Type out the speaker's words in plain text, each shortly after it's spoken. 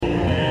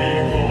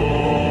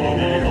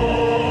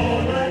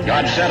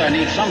God said, I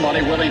need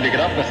somebody willing to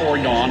get up before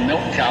dawn, milk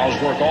cows,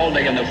 work all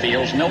day in the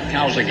fields, milk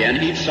cows again,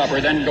 eat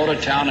supper, then go to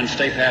town and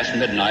stay past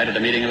midnight at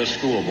a meeting of the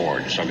school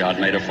board. So God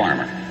made a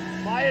farmer.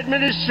 My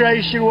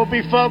administration will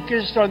be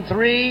focused on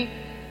three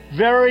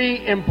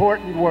very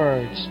important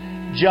words: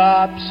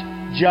 jobs,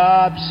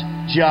 jobs,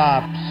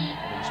 jobs. A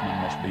policeman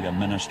must be a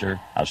minister,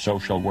 a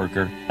social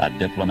worker, a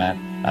diplomat,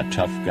 a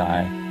tough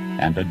guy,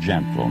 and a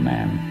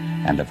gentleman.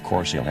 And of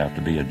course he'll have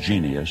to be a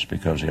genius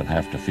because he'll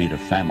have to feed a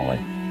family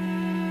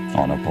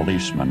on a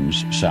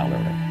policeman's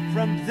salary.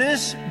 From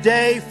this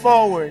day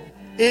forward,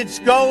 it's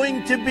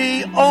going to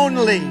be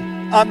only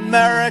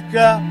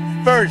America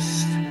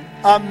first.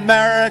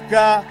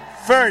 America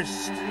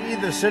first. We,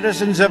 the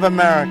citizens of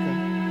America,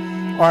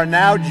 are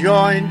now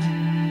joined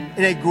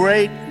in a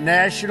great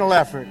national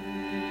effort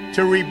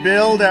to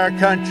rebuild our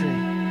country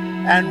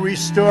and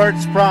restore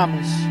its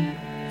promise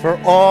for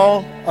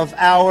all of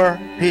our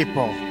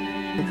people.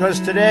 Because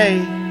today,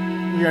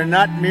 we are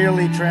not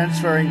merely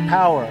transferring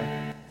power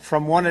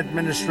from one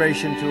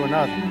administration to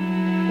another,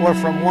 or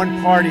from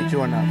one party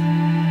to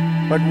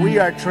another, but we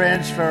are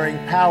transferring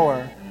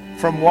power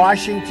from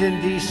Washington,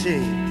 D.C.,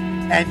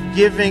 and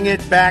giving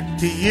it back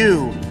to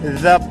you,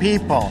 the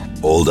people.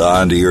 Hold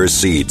on to your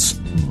seats.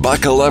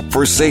 Buckle up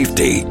for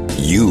safety.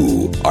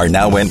 You are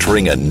now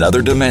entering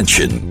another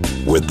dimension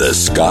with the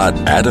Scott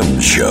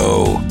Adams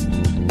Show.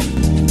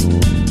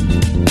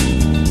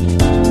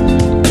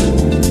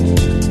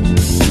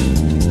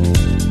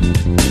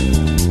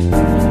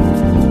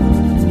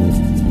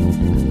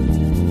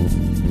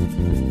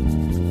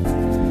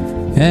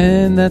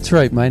 And that's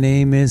right. My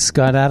name is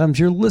Scott Adams.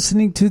 You're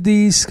listening to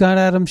the Scott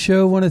Adams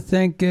Show. I want to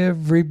thank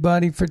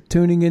everybody for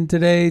tuning in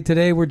today.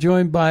 Today we're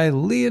joined by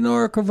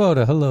Leonora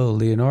Cravota. Hello,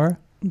 Leonora.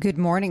 Good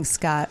morning,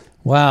 Scott.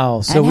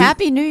 Wow. So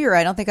Happy New Year.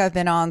 I don't think I've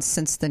been on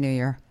since the New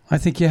Year. I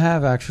think you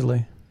have,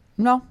 actually.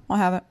 No, I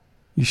haven't.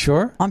 You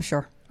sure? I'm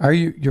sure. Are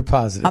you? You're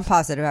positive? I'm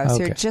positive. I was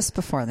here just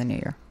before the New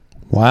Year.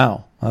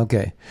 Wow.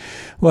 Okay.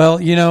 Well,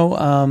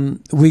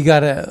 we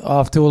got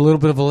off to a little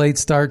bit of a late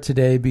start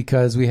today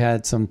because we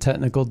had some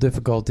technical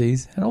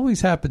difficulties. It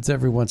always happens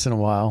every once in a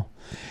while.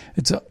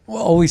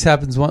 Always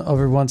happens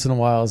every once in a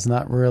while is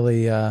not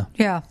really a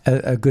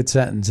good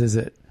sentence, is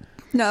it?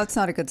 No, it's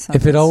not a good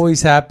sentence. If it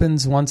always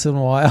happens once in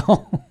a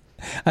while,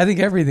 I think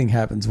everything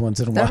happens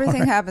once in a while.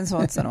 Everything happens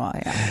once in a while,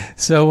 yeah.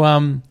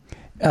 So,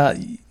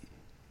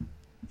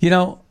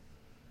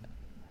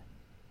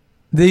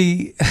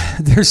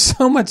 there's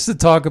so much to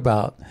talk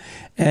about,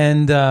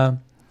 and I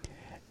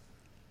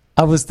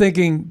was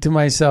thinking to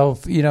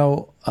myself,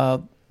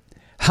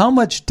 how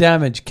much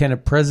damage can a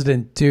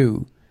president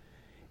do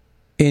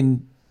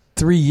in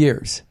 3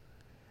 years?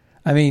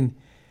 I mean,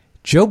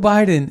 Joe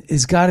Biden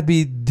has got to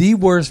be the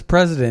worst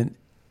president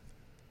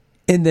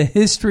in the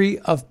history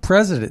of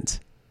presidents.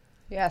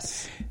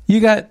 Yes. You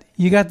got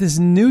this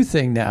new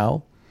thing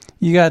now.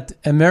 You got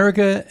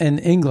America and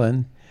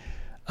England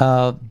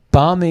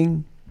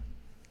bombing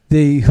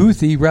the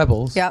Houthi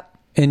rebels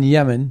in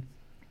Yemen.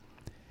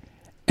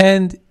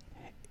 And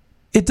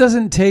it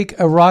doesn't take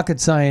a rocket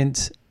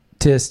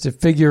scientist to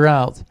figure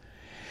out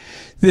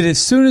that as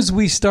soon as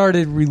we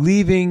started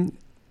relieving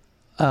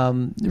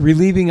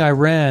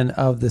Iran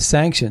of the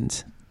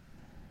sanctions,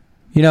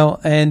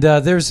 and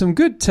there's some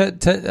good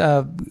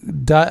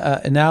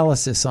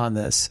analysis on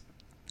this,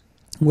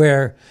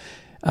 where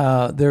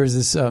there's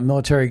this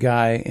military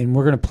guy, and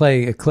we're going to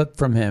play a clip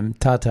from him.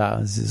 Tata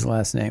is his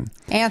last name.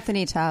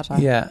 Anthony Tata.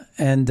 Yeah,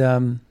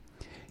 and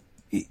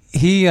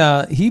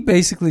he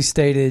basically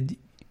stated,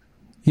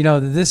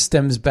 that this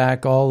stems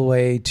back all the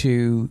way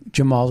to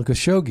Jamal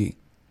Khashoggi.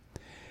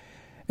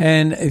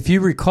 And if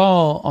you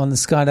recall on the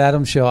Scott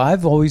Adams Show,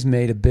 I've always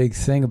made a big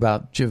thing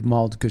about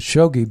Jamal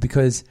Khashoggi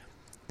because,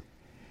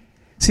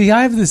 see,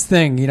 I have this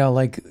thing,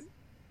 like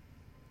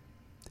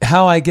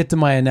how I get to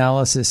my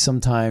analysis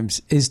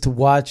sometimes is to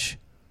watch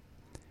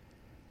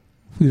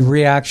the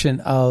reaction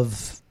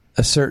of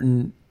a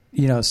certain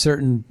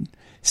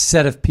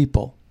set of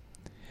people.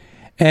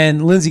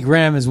 And Lindsey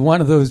Graham is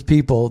one of those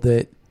people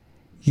that,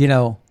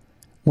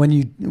 when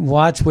you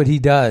watch what he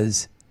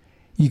does,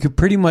 you could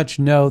pretty much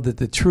know that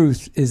the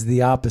truth is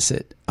the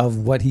opposite of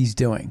what he's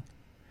doing.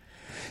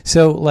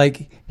 So,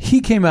 he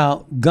came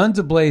out guns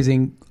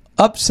a-blazing,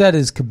 upset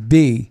as could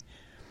be,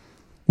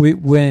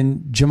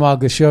 when Jamal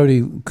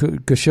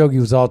Khashoggi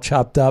was all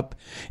chopped up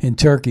in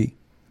Turkey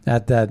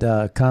at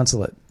that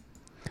consulate.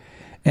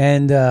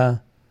 And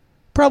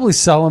probably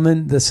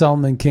the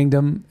Solomon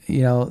Kingdom,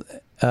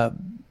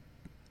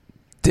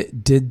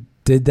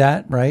 did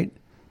that, right?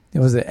 It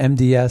was the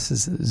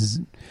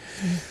MDS.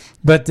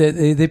 But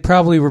they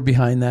probably were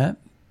behind that.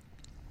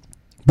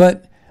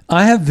 But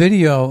I have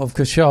video of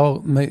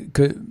Jamal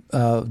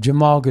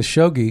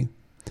Khashoggi.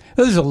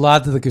 There's a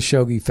lot to the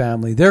Khashoggi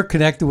family. They're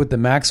connected with the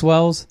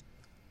Maxwells,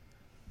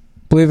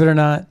 believe it or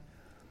not.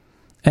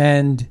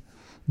 And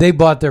they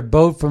bought their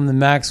boat from the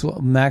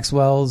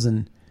Maxwells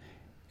and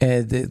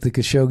the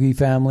Khashoggi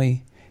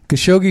family.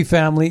 Khashoggi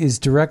family is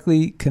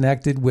directly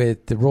connected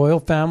with the royal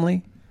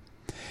family.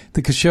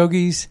 The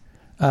Khashoggis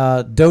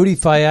Dodi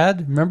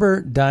Fayed.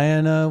 Remember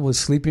Diana was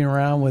sleeping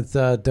around with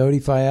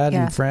Dodi Fayed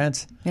in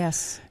France?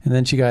 Yes. And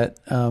then she got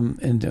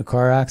in a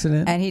car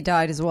accident. And he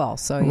died as well.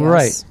 So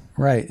yes.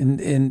 Right.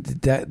 And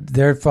that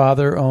their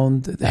father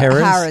owned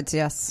Harrods. Harrods,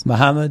 yes.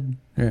 Muhammad.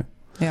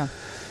 Yeah.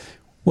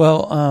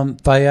 Well,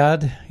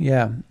 Fayed,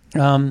 yeah.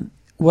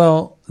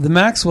 Well, the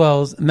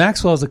Maxwell's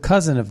a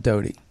cousin of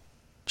Dodi.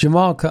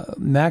 Jamal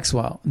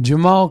Khashoggi.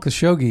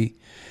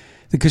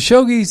 The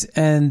Khashoggis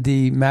and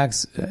the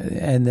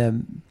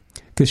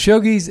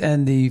Khashoggis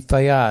and the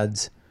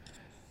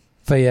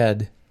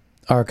Fayed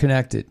are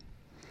connected.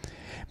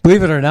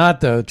 Believe it or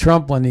not, though,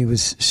 Trump, when he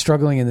was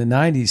struggling in the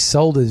 90s,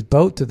 sold his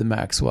boat to the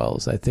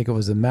Maxwells. I think it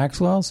was the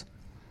Maxwells.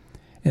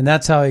 And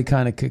that's how he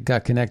kind of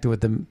got connected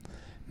with the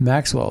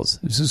Maxwells.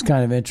 This was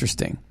kind of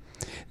interesting.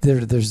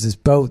 There's this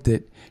boat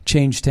that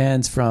changed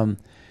hands from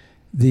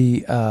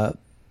the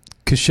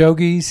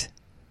Khashoggis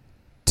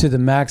to the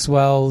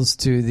Maxwells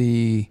to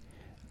the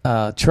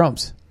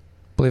Trumps.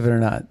 Believe it or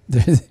not,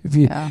 if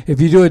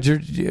you do it,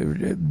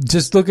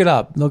 just look it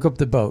up. Look up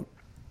the boat.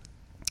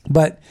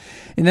 But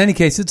in any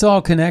case, it's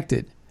all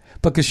connected.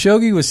 But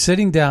Khashoggi was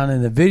sitting down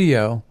in the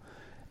video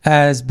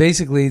as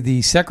basically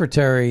the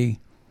secretary,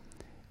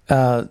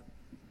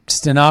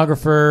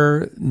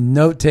 stenographer,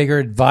 note taker,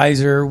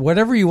 advisor,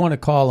 whatever you want to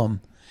call him,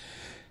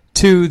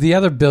 to the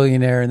other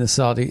billionaire in the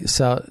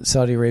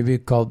Saudi Arabia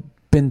called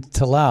Bin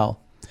Talal,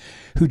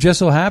 who just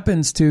so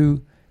happens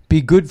to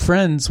be good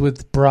friends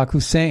with Barack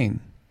Hussein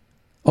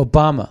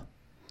Obama,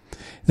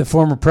 the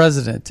former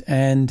president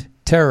and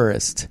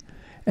terrorist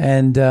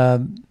and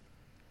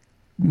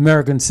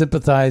American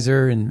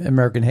sympathizer and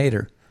American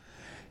hater,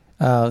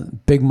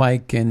 Big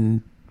Mike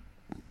and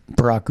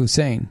Barack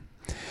Hussein.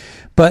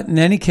 But in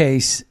any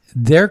case,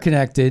 they're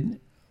connected.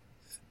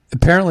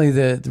 Apparently,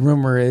 the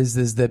rumor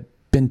is that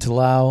Bin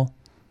Talal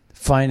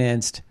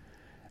financed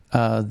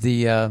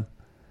the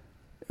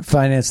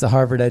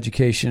Harvard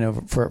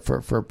education for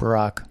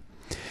Barack,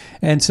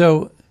 and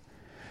so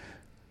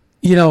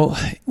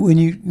when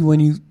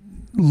you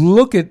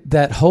look at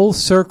that whole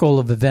circle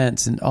of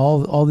events and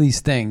all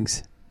these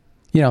things,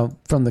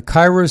 from the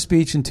Cairo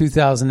speech in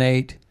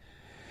 2008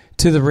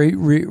 to the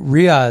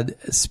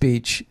Riyadh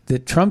speech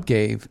that Trump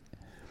gave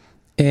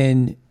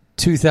in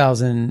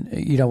 2000,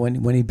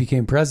 when he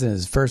became president,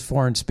 his first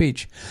foreign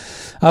speech.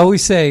 I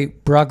always say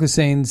Barack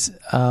Hussein's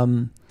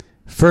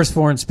first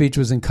foreign speech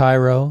was in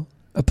Cairo,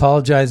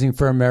 apologizing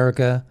for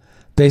America,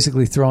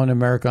 basically throwing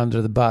America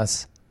under the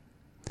bus.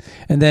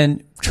 And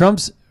then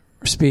Trump's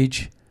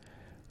speech,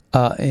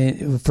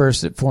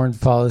 first foreign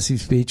policy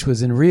speech,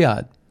 was in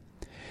Riyadh.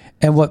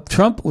 And what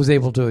Trump was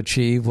able to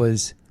achieve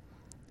was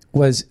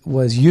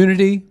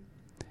unity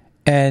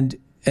and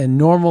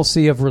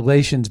normalcy of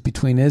relations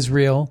between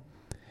Israel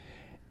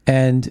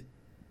and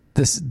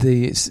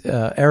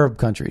the Arab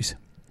countries.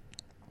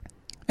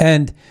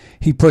 And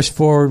he pushed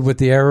forward with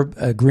the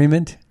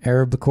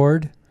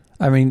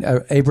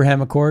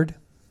Abraham Accord,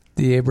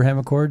 the Abraham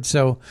Accord.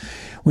 So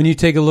when you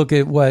take a look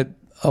at what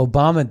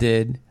Obama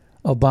did,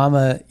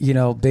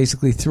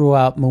 basically threw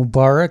out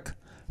Mubarak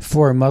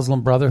for a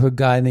Muslim Brotherhood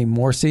guy named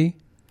Morsi,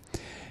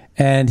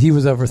 and he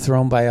was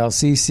overthrown by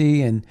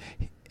al-Sisi, and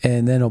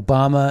then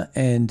Obama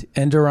and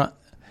Enderun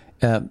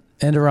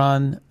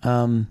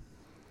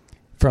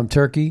from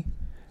Turkey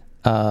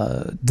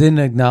didn't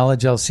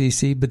acknowledge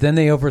al-Sisi, but then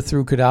they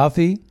overthrew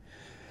Gaddafi,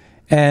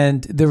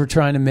 and they were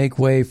trying to make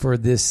way for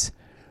this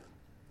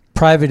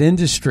private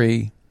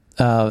industry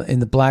in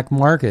the black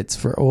markets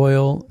for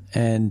oil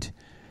and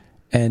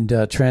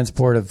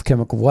transport of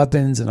chemical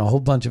weapons and a whole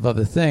bunch of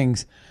other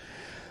things.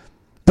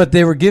 But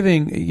they were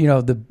giving,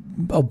 the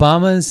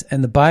Obamas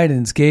and the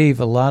Bidens gave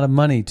a lot of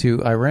money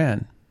to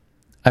Iran.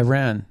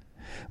 Iran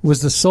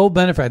was the sole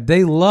benefit.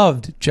 They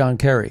loved John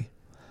Kerry.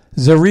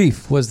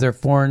 Zarif was their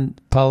foreign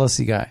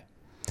policy guy.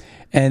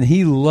 And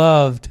he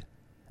loved,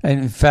 and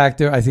in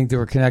fact, I think they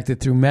were connected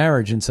through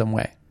marriage in some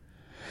way.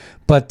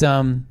 But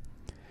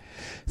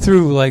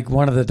through like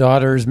one of the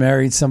daughters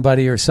married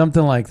somebody or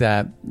something like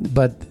that.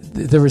 But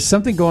there was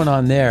something going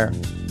on there.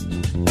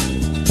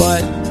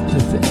 But,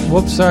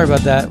 whoops, sorry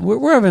about that.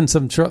 We're having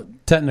some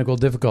technical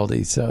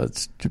difficulties, so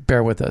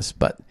bear with us.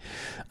 But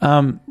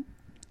in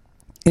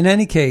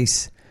any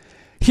case,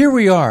 here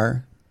we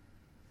are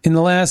in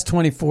the last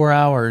 24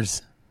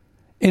 hours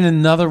in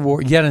another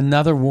war, yet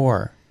another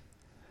war.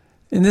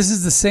 And this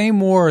is the same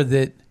war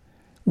that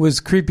was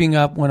creeping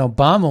up when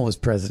Obama was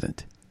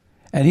president.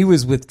 And he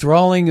was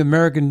withdrawing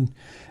American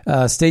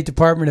State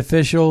Department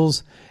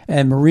officials,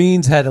 and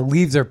Marines had to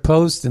leave their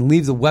posts and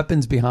leave the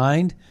weapons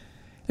behind.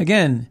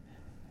 Again,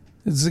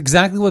 it's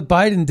exactly what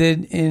Biden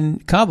did in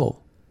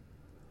Kabul,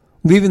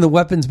 leaving the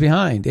weapons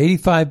behind.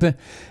 85,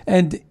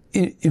 and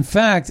in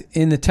fact,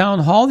 in the town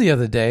hall the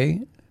other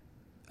day,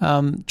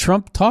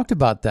 Trump talked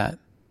about that.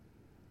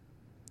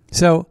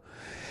 So,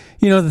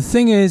 the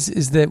thing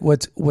is that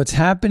what's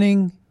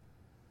happening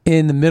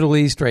in the Middle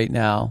East right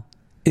now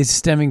is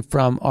stemming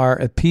from our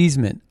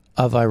appeasement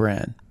of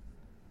Iran,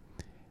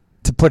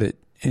 to put it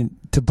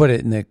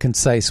in a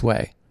concise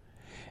way.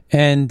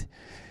 And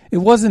it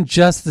wasn't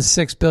just the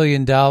 $6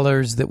 billion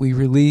that we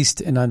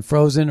released and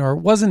unfrozen, or it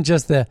wasn't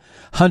just the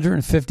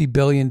 $150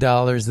 billion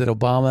that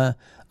Obama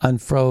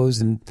unfroze,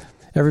 and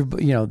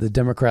everybody, the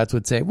Democrats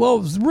would say, well,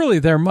 it was really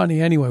their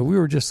money anyway. We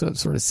were just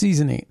sort of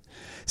seizing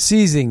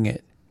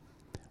it.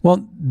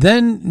 Well,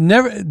 then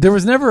there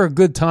was never a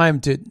good time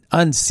to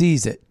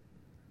unseize it.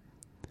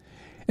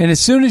 And as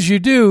soon as you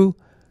do,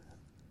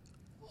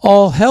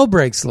 all hell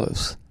breaks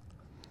loose,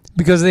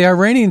 because the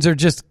Iranians are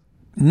just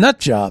nut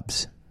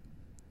jobs.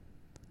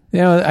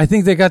 I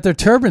think they got their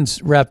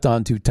turbans wrapped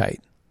on too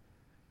tight.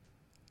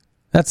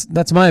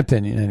 That's my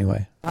opinion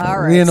anyway.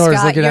 All right, Leonore's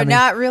Scott, looking you're at me.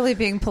 not really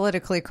being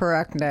politically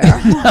correct there.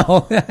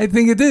 No, I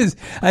think it is.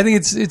 I think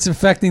it's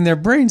affecting their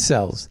brain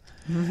cells.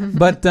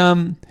 But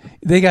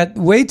they got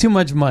way too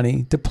much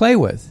money to play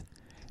with,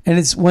 and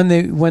it's when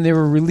they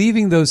were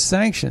relieving those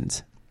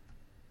sanctions.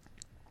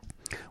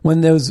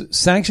 When those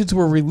sanctions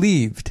were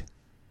relieved,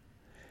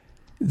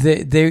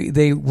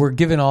 they were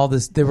given all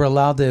this. They were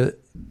allowed to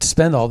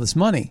spend all this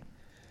money,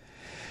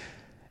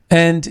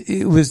 and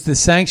it was the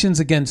sanctions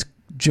against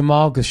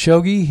Jamal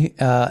Khashoggi,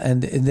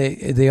 and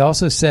they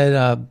also said,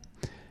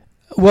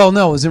 it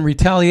was in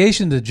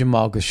retaliation to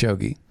Jamal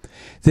Khashoggi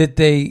that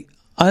they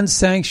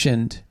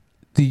unsanctioned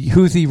the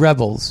Houthi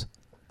rebels.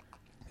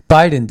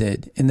 Biden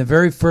did in the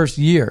very first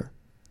year,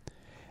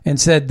 and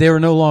said they were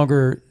no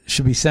longer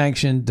should be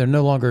sanctioned. They're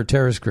no longer a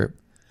terrorist group.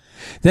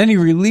 Then he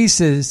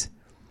releases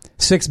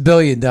 $6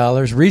 billion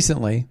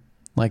recently,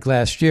 like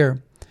last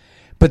year,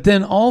 but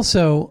then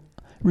also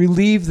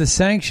relieved the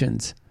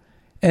sanctions,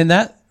 and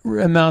that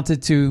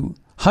amounted to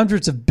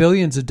hundreds of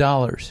billions of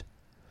dollars.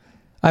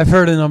 I've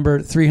heard a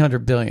number,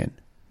 300 billion.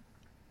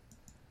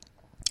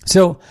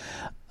 So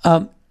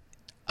I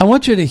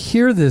want you to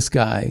hear this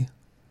guy.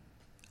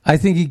 I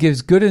think he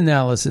gives good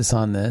analysis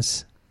on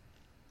this.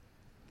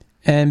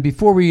 And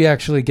before we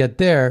actually get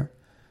there,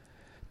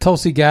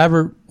 Tulsi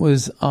Gabbard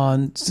was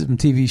on some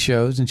TV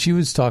shows, and she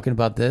was talking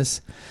about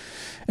this.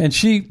 And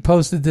she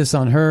posted this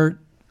on her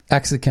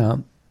X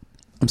account.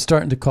 I'm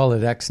starting to call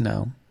it X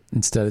now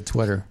instead of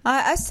Twitter.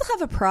 I still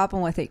have a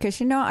problem with it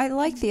because, I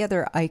like the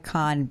other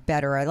icon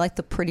better. I like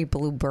the pretty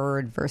blue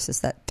bird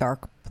versus that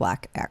dark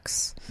black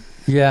X.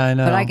 Yeah, I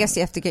know. But I guess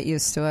you have to get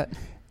used to it.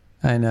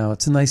 I know.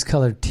 It's a nice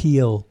color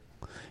teal,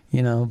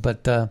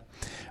 but,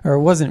 or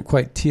it wasn't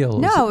quite teal.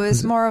 No, it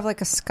was more of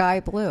like a sky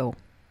blue.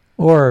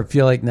 Or if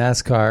you like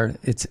NASCAR,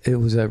 it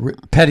was a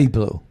Petty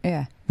blue.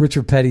 Yeah.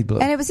 Richard Petty blue.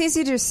 And it was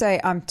easy to say,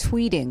 I'm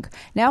tweeting.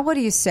 Now what do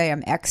you say?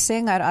 I'm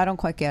Xing? I don't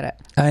quite get it.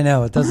 I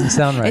know. It doesn't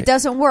sound right. It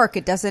doesn't work.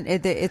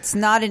 It's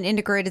not an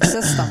integrated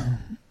system.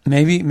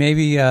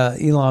 Maybe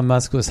Elon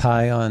Musk was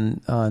high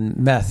on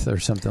meth or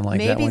something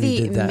like that when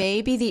he did that.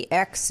 Maybe the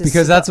X is...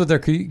 Because that's what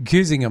they're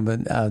accusing him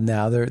of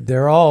now.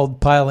 They're all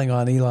piling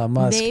on Elon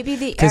Musk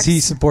because he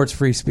supports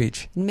free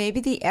speech.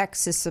 Maybe the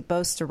X is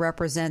supposed to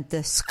represent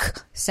the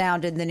sk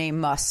sound in the name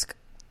Musk.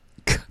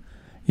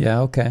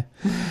 Yeah, okay.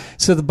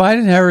 So the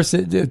Biden-Harris...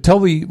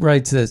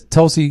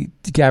 Tulsi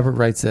Gabbard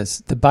writes this.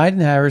 The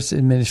Biden-Harris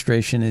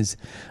administration is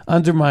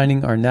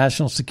undermining our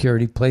national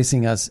security,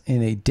 placing us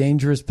in a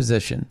dangerous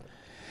position.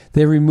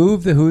 They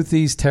removed the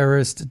Houthis'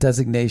 terrorist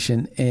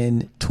designation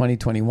in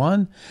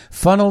 2021,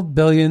 funneled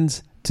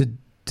billions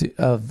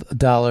of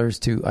dollars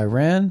to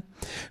Iran,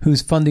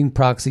 who's funding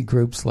proxy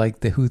groups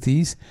like the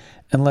Houthis,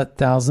 and let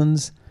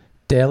thousands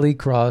daily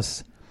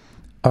cross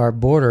our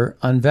border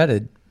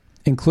unvetted,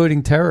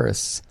 including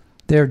terrorists.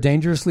 They are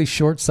dangerously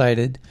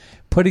short-sighted,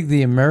 putting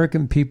the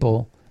American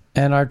people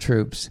and our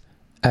troops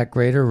at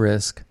greater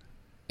risk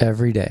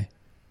every day.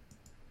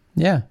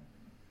 Yeah,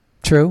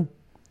 true.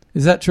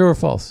 Is that true or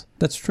false?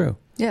 That's true.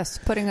 Yes,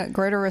 putting at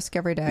greater risk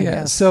every day. Yeah,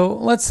 yes. So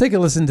let's take a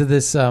listen to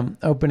this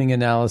opening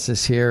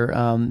analysis here.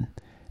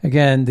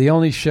 Again, the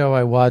only show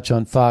I watch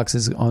on Fox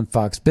is on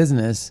Fox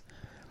Business,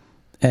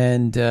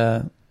 and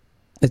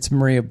it's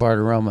Maria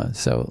Bartiromo.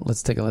 So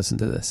let's take a listen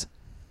to this.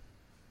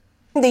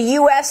 The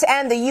U.S.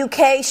 and the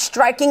UK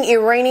striking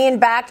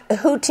Iranian-backed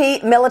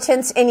Houthi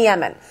militants in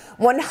Yemen.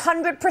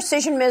 100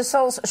 precision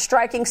missiles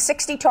striking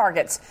 60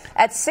 targets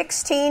at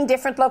 16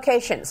 different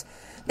locations.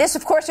 This,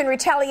 of course, in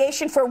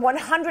retaliation for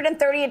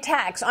 130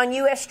 attacks on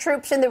U.S.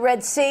 troops in the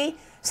Red Sea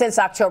since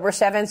October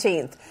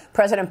 17th.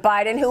 President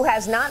Biden, who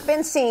has not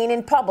been seen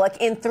in public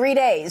in 3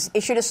 days,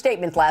 issued a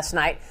statement last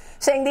night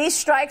saying these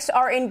strikes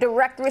are in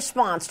direct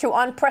response to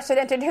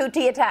unprecedented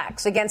Houthi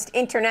attacks against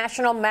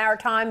international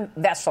maritime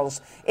vessels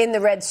in the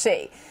Red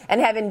Sea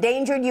and have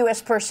endangered U.S.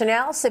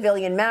 personnel,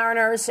 civilian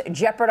mariners,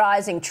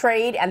 jeopardizing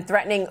trade and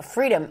threatening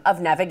freedom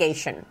of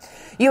navigation.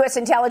 U.S.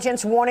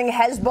 intelligence warning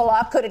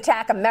Hezbollah could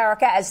attack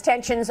America as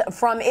tensions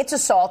from its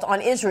assault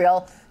on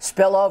Israel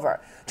spill over.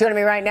 Joining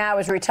me right now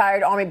is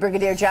retired Army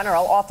Brigadier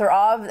General, author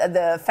of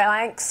The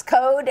Phalanx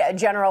Code,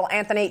 General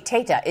Anthony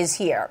Tata is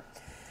here.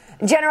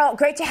 General,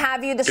 great to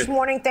have you this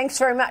morning. Thanks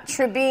very much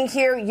for being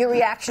here. Your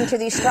reaction to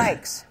these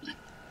strikes?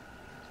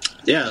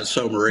 Yeah.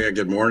 So, Maria,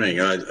 good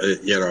morning.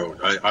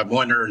 I'm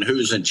wondering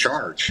who's in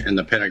charge in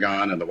the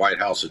Pentagon and the White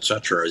House, et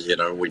cetera.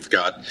 We've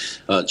got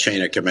a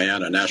chain of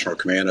command, a national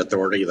command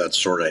authority that's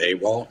sort of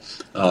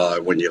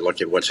AWOL. When you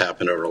look at what's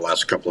happened over the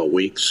last couple of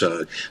weeks,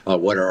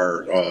 what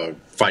are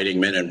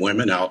fighting men and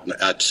women out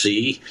at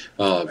sea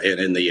and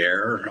in the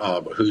air,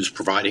 who's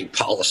providing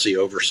policy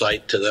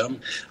oversight to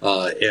them.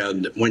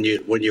 And when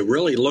you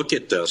really look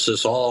at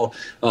this all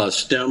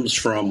stems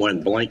from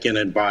when Blinken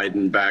and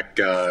Biden back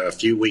a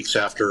few weeks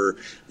after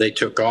they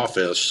took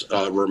office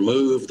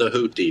removed the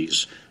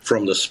Houthis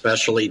from the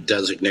specially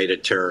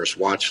designated terrorist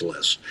watch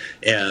list.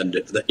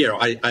 And,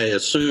 I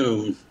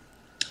assume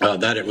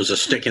that it was a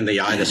stick in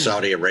the eye to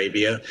Saudi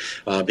Arabia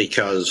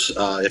because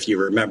if you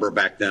remember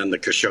back then, the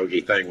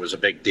Khashoggi thing was a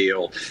big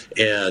deal.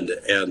 And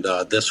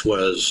this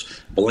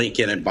was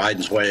Blinken and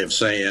Biden's way of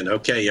saying,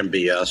 OK,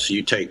 MBS,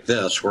 you take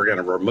this. We're going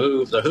to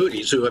remove the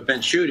Houthis who have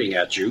been shooting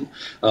at you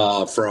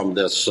from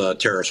this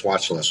terrorist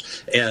watch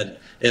list.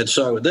 And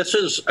so this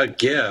is,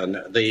 again,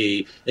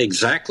 the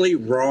exactly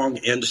wrong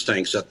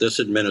instincts that this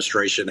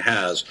administration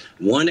has.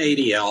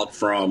 180 out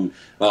from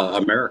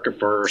America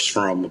first,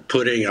 from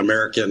putting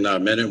American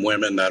men and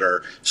women that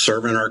are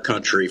serving our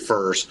country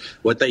first.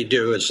 What they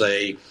do is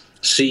they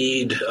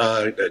cede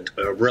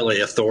really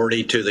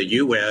authority to the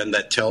UN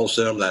that tells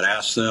them, that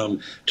asks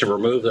them to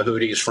remove the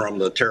Houthis from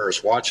the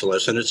terrorist watch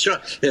list. And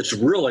it's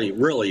really,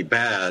 really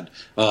bad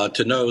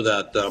to know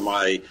that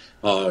my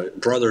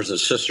brothers and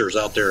sisters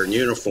out there in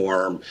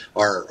uniform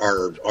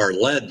are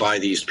led by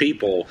these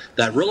people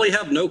that really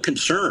have no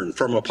concern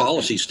from a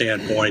policy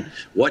standpoint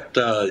where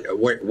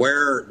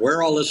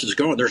all this is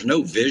going. There's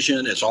no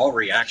vision. It's all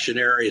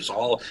reactionary. It's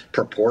all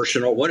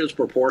proportional. What is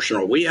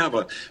proportional? We have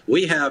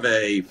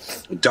a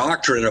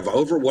doctrine of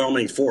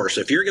overwhelming force.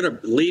 If you're going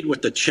to lead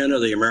with the chin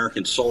of the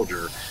American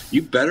soldier,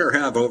 you better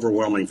have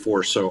overwhelming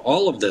force. So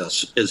all of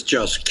this is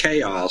just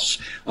chaos,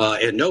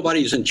 and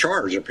nobody's in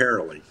charge,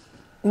 apparently.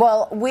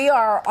 Well, we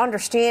are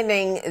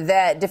understanding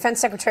that Defense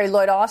Secretary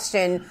Lloyd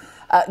Austin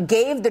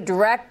gave the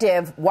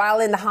directive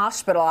while in the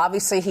hospital.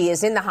 Obviously, he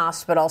is in the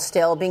hospital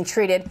still being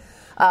treated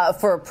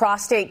for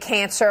prostate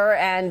cancer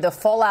and the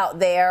fallout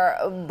there.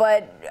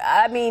 But,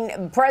 I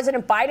mean,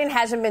 President Biden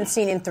hasn't been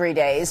seen in 3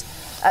 days.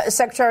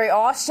 Secretary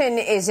Austin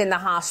is in the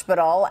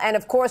hospital. And,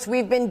 of course,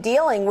 we've been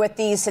dealing with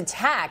these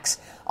attacks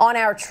on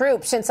our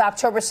troops since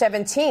October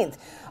 17th.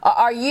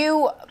 Are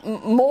you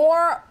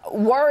more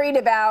worried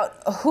about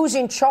who's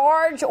in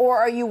charge, or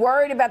are you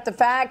worried about the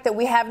fact that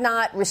we have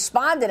not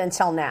responded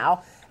until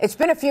now? It's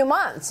been a few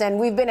months, and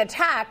we've been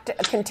attacked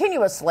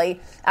continuously.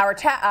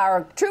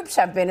 Our troops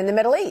have been in the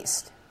Middle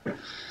East.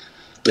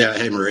 Yeah,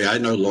 hey, Maria, I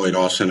know Lloyd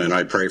Austin, and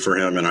I pray for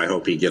him, and I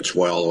hope he gets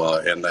well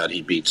and that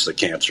he beats the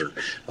cancer.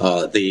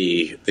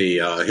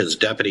 His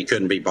deputy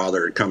couldn't be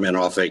bothered to come in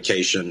off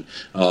vacation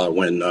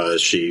when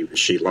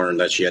she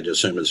learned that she had to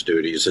assume his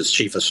duties. His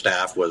chief of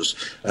staff was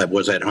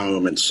at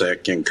home and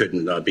sick and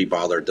couldn't be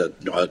bothered to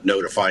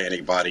notify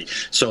anybody.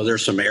 So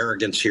there's some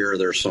arrogance here.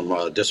 There's some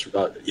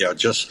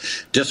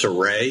just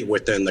disarray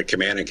within the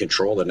command and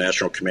control, the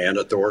National Command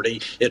Authority.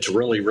 It's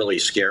really, really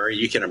scary.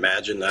 You can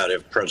imagine that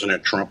if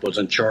President Trump was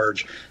in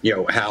charge,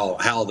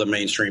 how the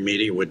mainstream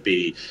media would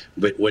be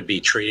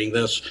treating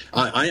this.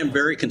 I am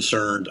very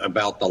concerned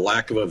about the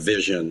lack of a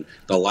vision,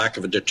 the lack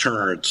of a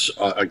deterrence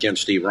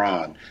against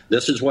Iran.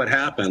 This is what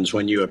happens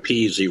when you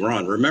appease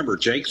Iran. Remember,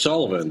 Jake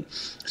Sullivan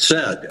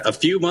said a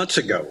few months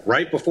ago,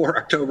 right before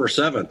October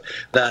 7th,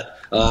 that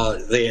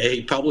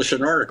he published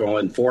an article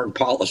in Foreign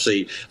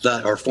Policy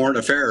or Foreign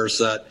Affairs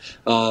that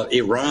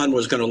Iran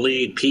was going to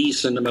lead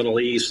peace in the Middle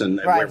East,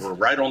 and we were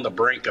right on the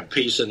brink of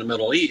peace in the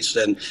Middle East.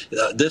 And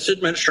this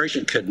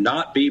administration could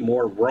not be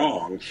more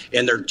wrong,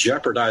 and they're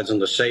jeopardizing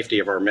the safety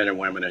of our men and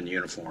women in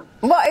uniform.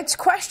 Well, it's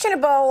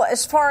questionable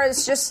as far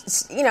as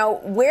just,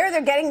 where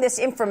they're getting this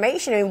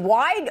information. I mean,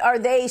 why are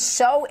they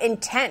so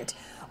intent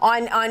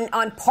on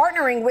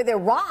partnering with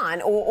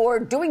Iran or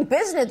doing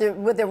business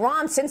with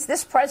Iran? Since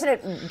this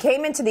president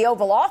came into the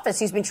Oval Office,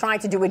 he's been trying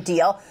to do a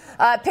deal,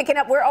 picking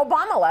up where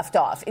Obama left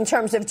off in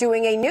terms of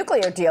doing a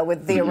nuclear deal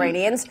with the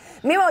Iranians.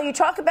 Meanwhile, you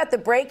talk about the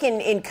break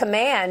in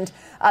command,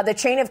 the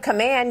chain of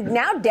command.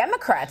 Now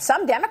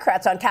some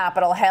Democrats on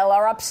Capitol Hill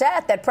are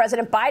upset that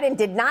President Biden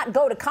did not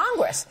go to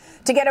Congress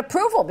to get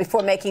approval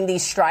before making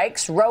these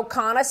strikes. Ro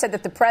Khanna said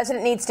that the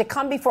president needs to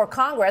come before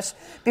Congress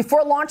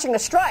before launching a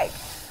strike,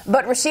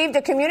 but received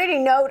a community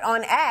note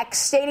on X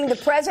stating the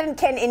president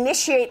can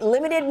initiate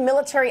limited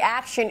military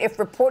action if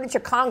reported to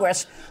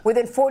Congress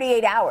within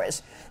 48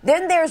 hours.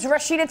 Then there's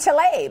Rashida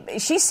Tlaib.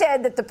 She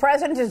said that the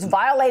president is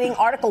violating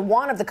Article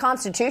 1 of the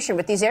Constitution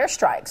with these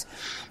airstrikes.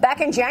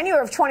 Back in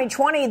January of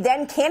 2020,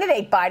 then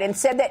candidate Biden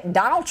said that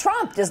Donald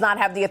Trump does not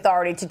have the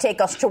authority to take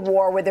us to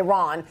war with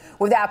Iran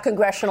without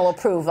congressional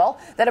approval,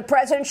 that a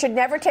president should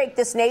never take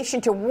this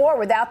nation to war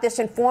without this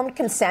informed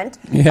consent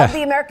of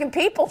the American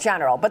people,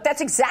 General. But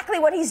that's exactly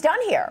what he's done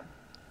here.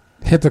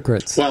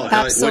 Hypocrites. Well,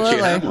 Absolutely. what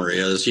you have,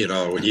 Maria, is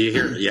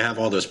you have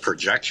all this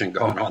projection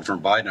going on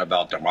from Biden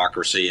about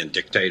democracy and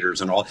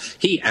dictators and all.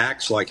 He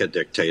acts like a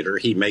dictator.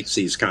 He makes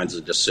these kinds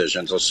of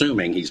decisions,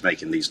 assuming he's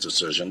making these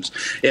decisions.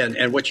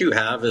 And what you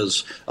have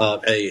is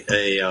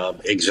a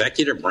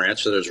executive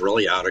branch that is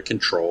really out of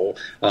control.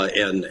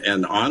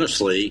 And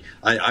honestly,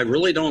 I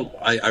really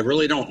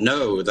don't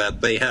know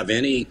that they have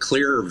any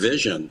clear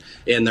vision,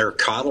 and they're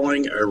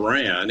coddling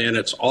Iran, and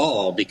it's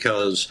all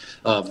because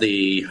of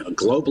the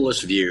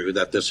globalist view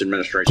that this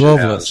administration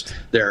has.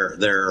 They're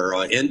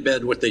in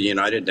bed with the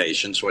United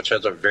Nations, which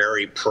has a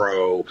very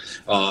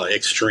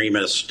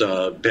pro-extremist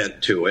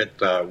bent to it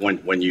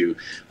when you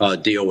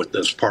deal with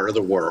this part of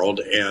the world.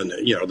 And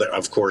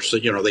of course,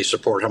 they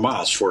support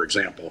Hamas, for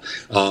example.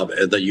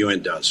 The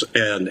UN does,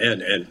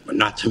 and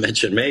not to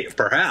mention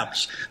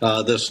perhaps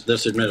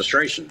this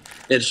administration.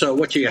 And so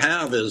what you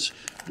have is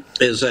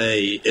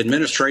a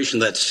administration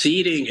that's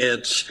ceding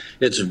its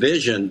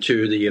vision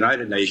to the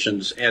United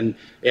Nations and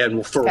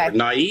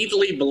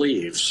naively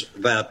believes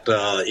that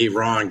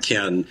Iran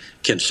can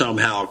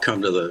somehow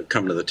come to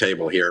the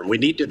table here. And we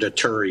need to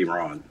deter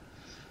Iran.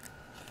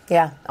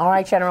 Yeah. All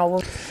right,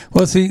 General.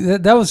 Well, see,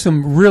 that was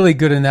some really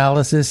good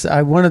analysis.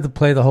 I wanted to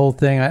play the whole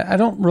thing. I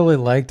don't really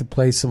like to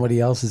play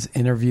somebody else's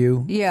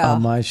interview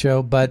on my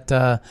show, but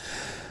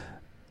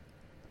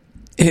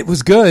it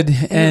was good.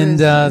 And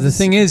the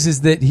thing is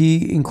that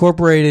he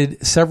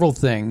incorporated several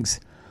things.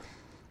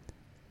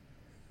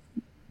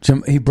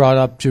 He brought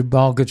up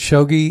Jamal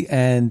Khashoggi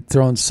and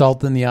throwing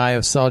salt in the eye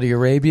of Saudi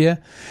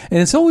Arabia. And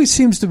it always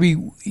seems to be,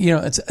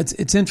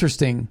 it's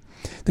interesting.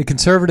 The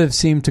conservatives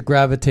seem to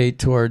gravitate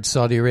towards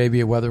Saudi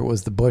Arabia, whether it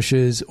was the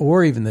Bushes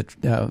or even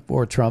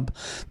or Trump.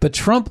 But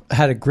Trump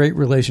had a great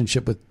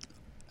relationship with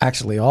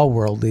actually all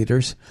world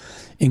leaders,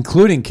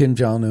 including Kim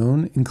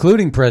Jong-un,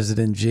 including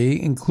President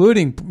Xi,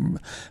 including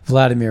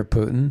Vladimir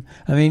Putin.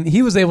 I mean,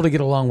 he was able to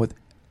get along with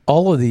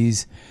all of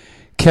these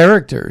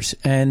characters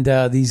and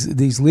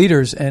these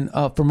leaders and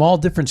from all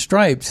different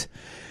stripes,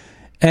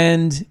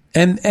 and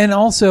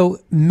also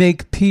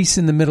make peace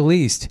in the Middle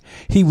East.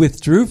 He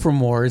withdrew from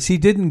wars. He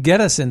didn't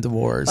get us into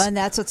wars. And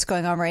that's what's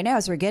going on right now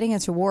is we're getting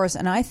into wars.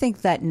 And I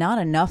think that not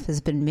enough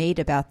has been made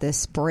about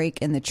this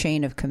break in the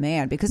chain of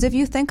command. Because if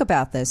you think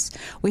about this,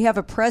 we have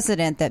a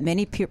president that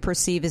many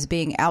perceive as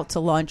being out to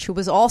lunch who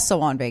was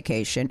also on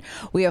vacation.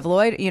 We have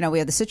we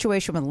have the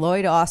situation with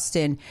Lloyd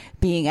Austin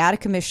being out of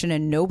commission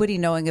and nobody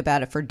knowing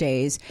about it for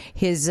days.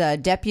 His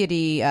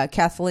deputy,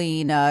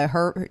 Kathleen,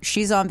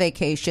 she's on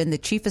vacation. The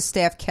chief of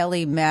staff,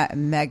 Kelly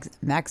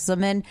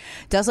Magsamen,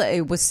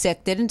 was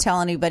sick, didn't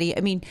tell anybody.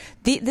 I mean,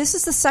 this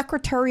is the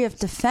Secretary of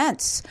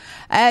Defense,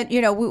 and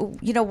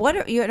what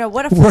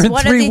if we're in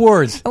three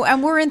wars?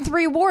 And we're in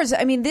 3 wars.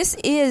 I mean, this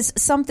is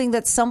something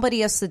that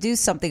somebody has to do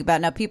something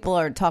about. Now, people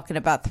are talking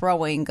about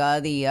throwing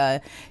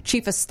the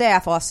chief of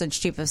staff, Austin's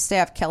chief of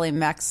staff, Kelly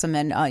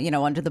Magsamen,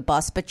 under the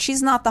bus, but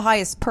she's not the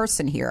highest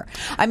person here.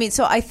 I mean,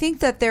 so I think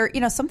that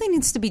something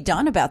needs to be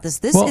done about this.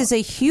 This is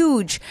a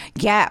huge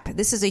gap.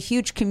 This is a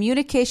huge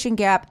communication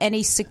gap and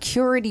a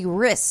security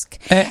risk.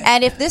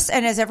 And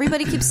as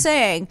everybody keeps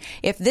saying,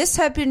 if this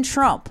had been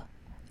Trump,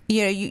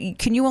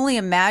 can you only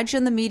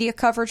imagine the media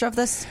coverage of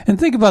this? And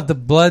think about the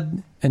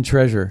blood and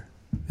treasure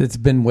that's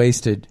been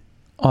wasted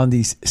on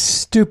these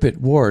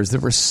stupid wars that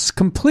were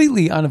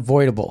completely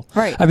unavoidable.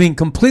 Right. I mean,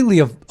 completely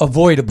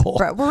avoidable.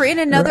 Right. We're in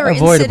another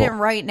incident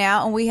right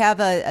now, and we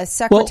have a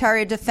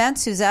Secretary of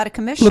Defense who's out of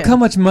commission. Look how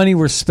much money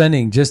we're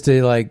spending just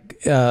to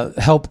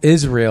help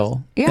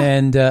Israel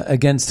and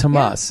against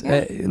Hamas.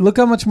 Yeah. Look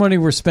how much money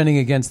we're spending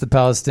against the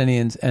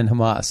Palestinians and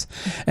Hamas.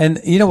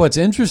 And what's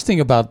interesting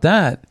about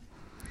that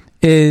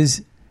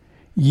is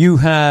you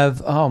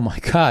have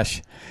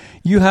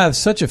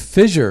such a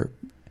fissure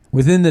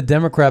within the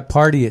Democrat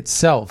Party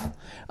itself.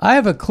 I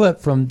have a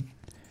clip from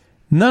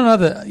none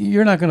other.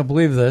 You're not going to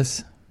believe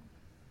this.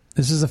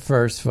 This is a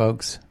first,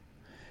 folks.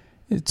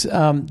 It's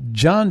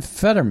John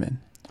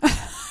Fetterman.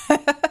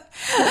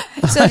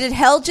 So did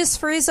hell just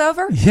freeze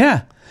over?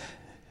 Yeah.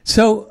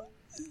 So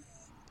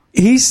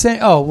he's saying,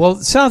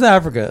 South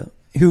Africa,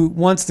 who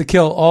wants to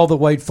kill all the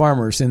white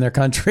farmers in their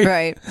country,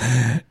 right,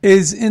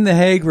 is in The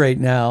Hague right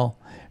now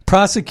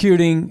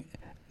prosecuting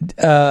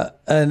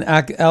an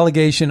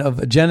allegation of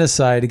a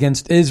genocide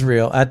against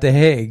Israel at The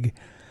Hague.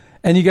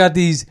 And you got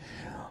these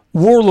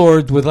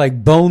warlords with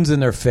bones in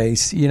their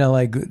face,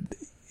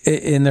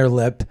 in their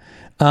lip,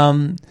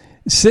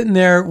 sitting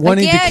there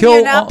wanting to kill.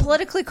 You're not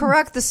politically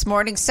correct this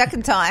morning,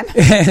 second time.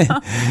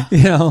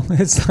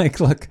 It's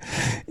look,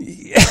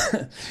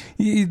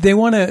 they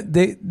want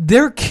to.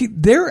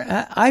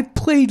 They're. I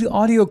played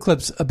audio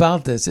clips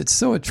about this. It's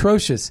so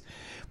atrocious.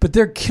 But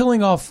they're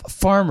killing off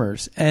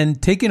farmers and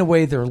taking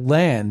away their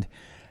land.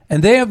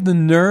 And they have the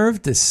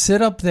nerve to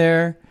sit up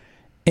there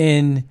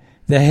in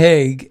The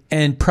Hague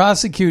and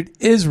prosecute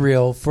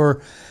Israel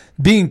for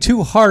being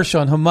too harsh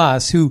on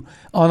Hamas, who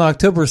on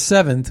October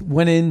 7th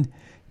went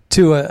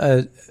into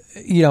a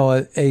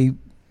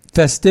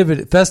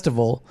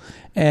festival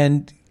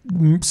and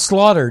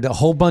slaughtered a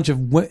whole bunch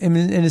of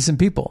innocent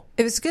people.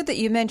 It was good that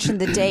you mentioned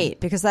the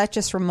date, because that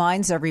just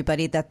reminds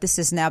everybody that this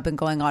has now been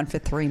going on for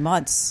 3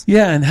 months.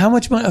 Yeah, and how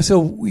much money?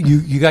 So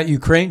you got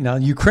Ukraine now.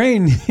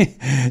 Ukraine,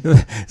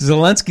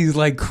 Zelensky's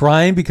like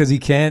crying because he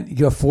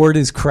can't afford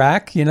his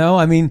crack.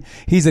 I mean,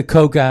 he's a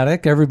coke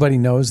addict. Everybody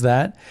knows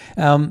that.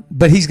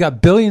 But he's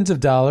got billions of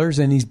dollars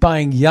and he's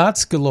buying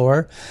yachts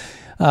galore.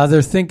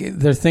 They're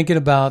thinking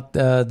about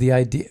the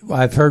idea.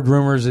 I've heard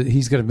rumors that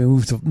he's going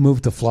to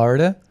move to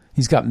Florida.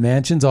 He's got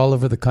mansions all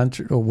over the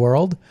country or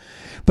world.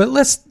 But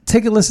let's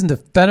take a listen to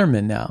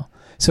Fetterman now.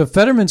 So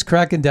Fetterman's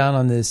cracking down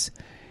on this.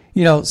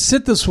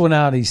 Sit this one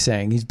out, he's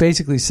saying. He's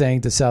basically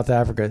saying to South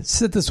Africa,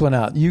 sit this one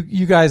out.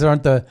 You guys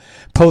aren't the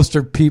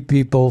poster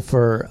people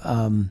for,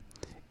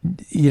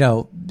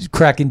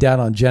 cracking down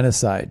on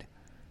genocide.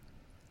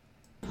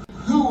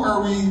 Who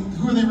are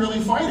they really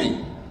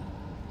fighting?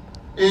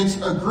 It's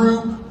a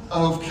group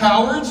of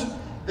cowards.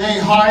 They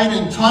hide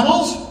in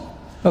tunnels.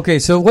 Okay,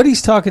 so what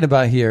he's talking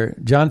about here,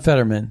 John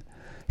Fetterman,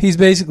 he's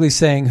basically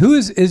saying, who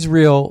is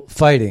Israel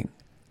fighting?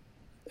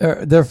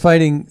 They're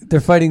fighting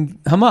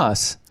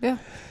Hamas. Yeah.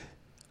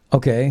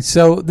 Okay,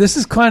 so this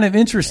is kind of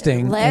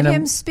interesting. Let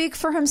him speak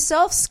for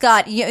himself,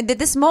 Scott.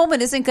 This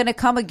moment isn't going to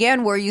come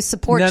again where you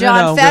support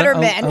John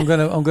Fetterman. I'm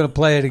going to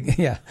play it again.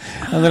 Yeah,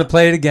 I'm going to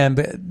play it again,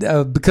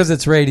 but because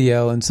it's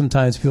radio and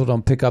sometimes people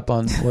don't pick up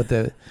on what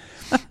the,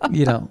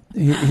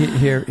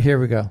 here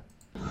we go.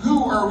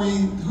 Who are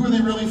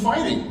they really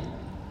fighting?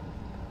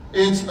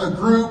 It's a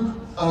group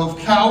of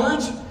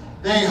cowards.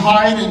 They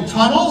hide in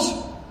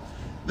tunnels.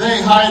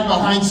 They hide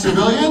behind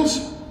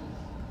civilians.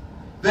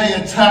 They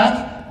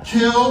attack,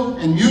 kill,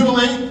 and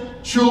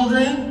mutilate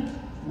children,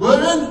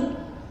 women,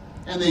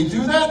 and they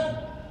do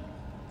that.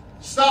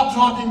 Stop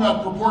talking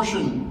about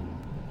proportion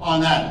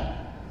on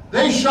that.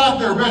 They shot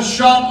their best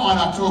shot on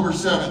October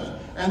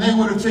 7th, and they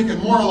would have taken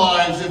more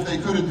lives if they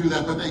couldn't do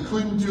that, but they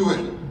couldn't do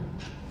it.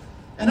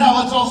 And now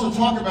let's also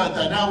talk about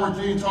that. Now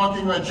we're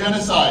talking about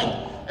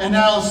genocide. And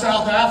now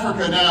South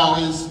Africa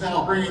is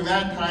bringing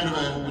that kind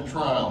of a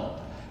trial.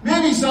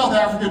 Maybe South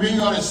Africa being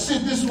able to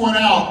sit this one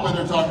out when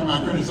they're talking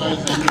about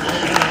criticizing.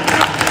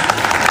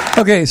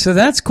 Okay, so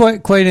that's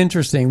quite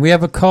interesting. We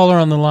have a caller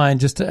on the line.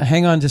 Just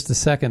hang on just a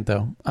second,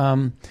 though.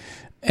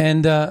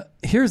 And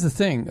here's the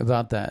thing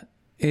about that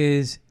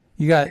is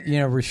you got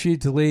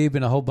Rashid Tlaib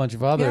and a whole bunch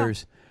of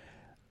others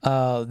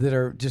that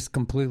are just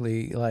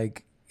completely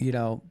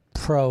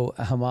pro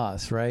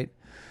Hamas, right?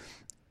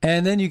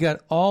 And then you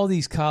got all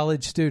these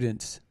college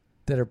students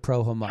that are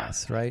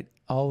pro-Hamas, right?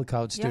 All the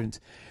college students.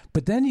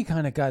 But then you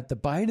kind of got the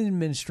Biden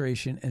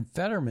administration and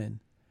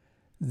Fetterman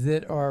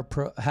that are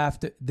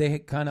they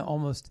kind of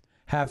almost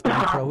have to be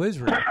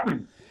pro-Israel.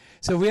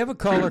 So we have a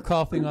caller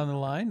coughing on the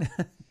line.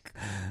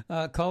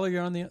 Caller,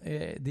 you're on the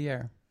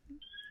air.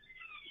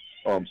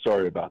 Oh, I'm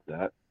sorry about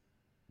that.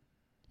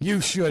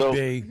 You should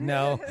be.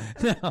 No,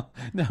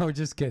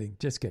 just kidding.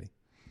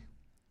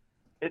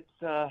 It's,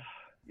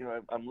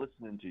 I'm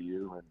listening to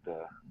you,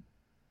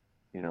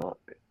 and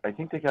I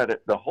think they got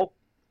it.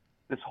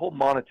 This whole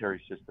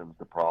monetary system is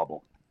the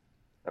problem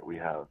that we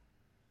have.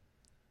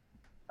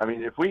 I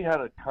mean, if we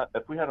had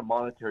a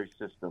monetary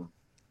system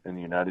in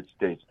the United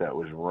States that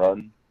was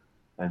run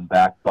and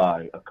backed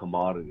by a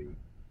commodity,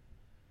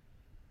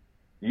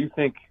 do you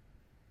think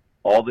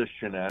all this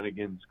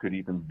shenanigans could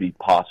even be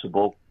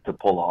possible to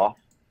pull off?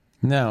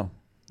 No,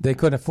 they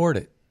couldn't afford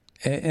it.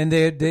 And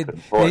they'd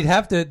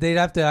have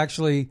to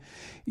actually,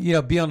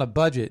 be on a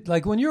budget.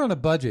 Like when you're on a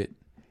budget,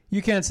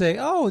 you can't say,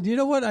 "Oh, you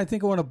know what? I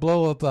think I want to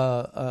blow up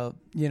a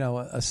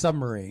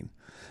submarine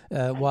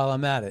while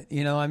I'm at it."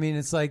 I mean,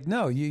 it's like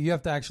no, you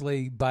have to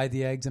actually buy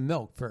the eggs and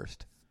milk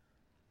first.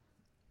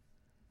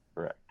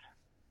 Correct.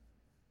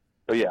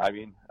 So yeah, I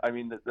mean,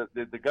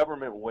 the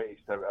government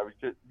waste. Do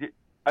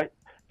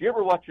you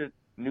ever watch a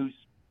news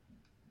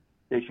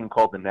station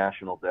called the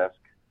National Desk?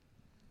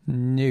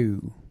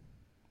 No.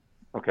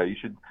 Okay, you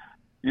should.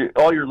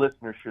 All your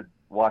listeners should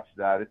watch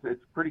that.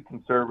 It's pretty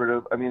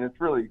conservative. I mean, it's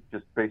really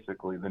just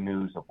basically the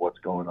news of what's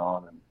going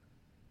on and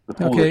the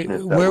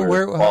foolishness.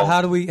 Okay,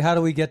 how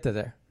do we get to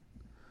there?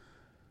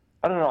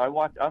 I don't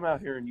know. I'm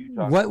out here in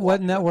Utah.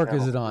 What network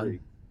is it on?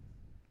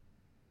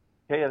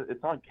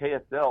 It's on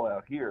KSL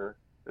out here.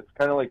 It's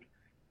kind of like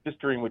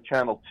history with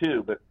Channel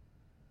 2, but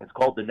it's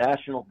called the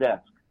National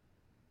Desk.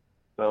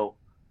 So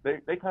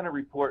they kind of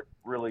report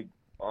really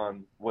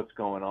on what's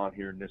going on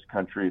here in this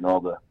country and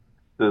all the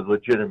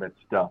legitimate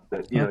stuff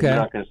that you're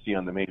not going to see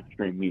on the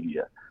mainstream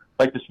media.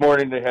 Like this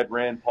morning, they had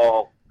Rand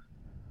Paul,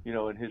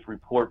 in his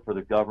report for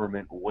the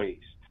government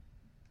waste,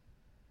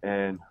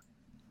 and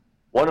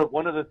one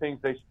of the things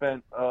they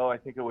spent, I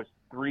think it was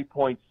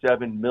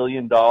 $3.7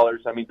 million.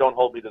 I mean, don't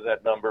hold me to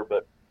that number, but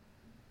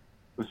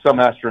it was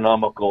some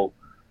astronomical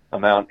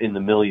amount in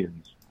the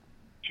millions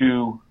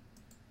to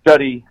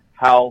study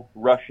how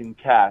Russian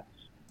cats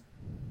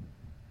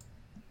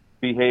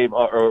behave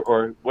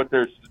or what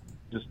their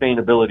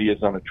sustainability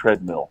is on a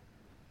treadmill.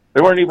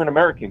 They weren't even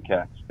American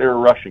cats. They were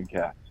Russian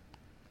cats.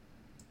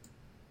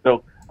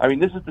 So, I mean,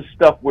 this is the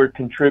stuff we're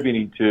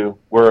contributing to.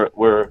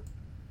 We're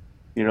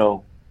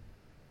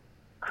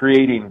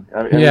creating.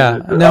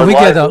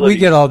 We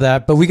get all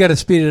that, but we got to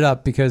speed it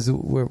up because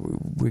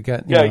we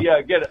got. I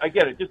get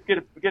it. Just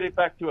get it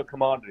back to a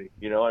commodity.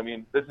 I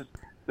mean, this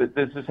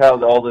is how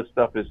all this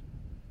stuff is.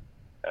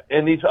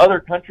 In these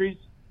other countries,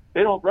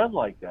 they don't run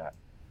like that.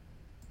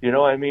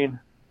 I mean,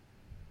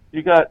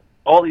 you got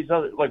all these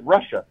other, like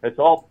Russia. It's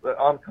all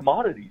on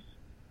commodities.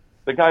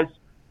 The guy's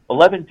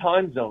 11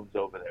 time zones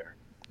over there.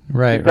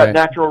 Right. You've got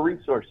natural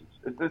resources.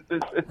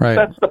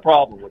 That's the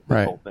problem with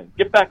this whole thing.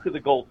 Get back to the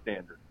gold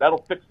standard.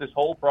 That'll fix this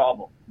whole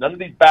problem. None of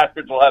these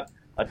bastards will have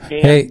a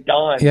damn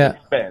dime to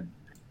spend.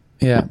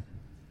 Yeah.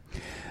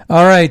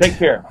 All right. Take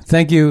care.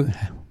 Thank you.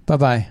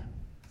 Bye-bye.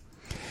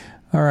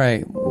 All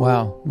right.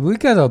 Wow. We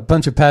got a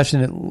bunch of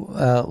passionate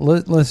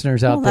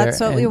listeners out there. That's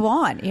what we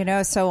want,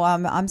 So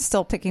I'm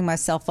still picking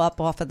myself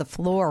up off of the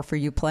floor for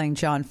you playing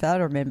John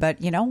Fetterman. But,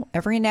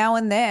 every now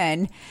and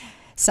then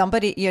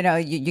somebody,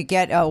 you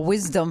get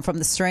wisdom from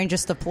the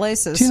strangest of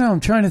places.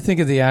 I'm trying to think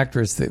of the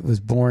actress that was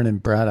born in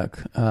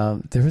Braddock.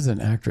 There was an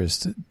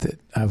actress that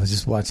I was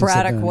just watching.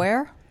 Braddock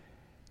where?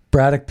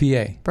 Braddock,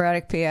 PA.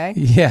 Braddock, PA?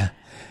 Yeah.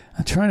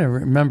 I'm trying to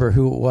remember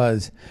who it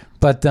was.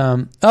 But, you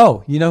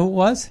know who it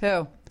was?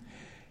 Who?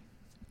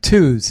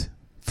 Twos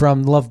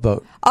from Love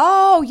Boat.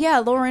 Oh yeah,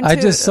 Lauren. I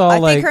just saw. I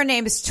think her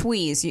name is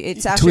Tweez.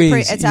 It's actually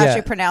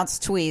actually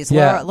pronounced Tweez.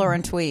 Yeah.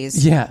 Lauren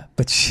Tweez. Yeah,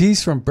 but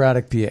she's from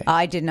Braddock, PA.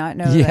 I did not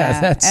know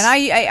that. And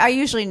I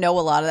usually know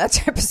a lot of that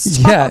type of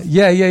stuff.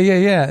 Yeah.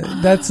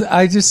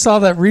 I just saw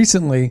that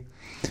recently.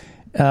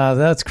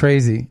 That's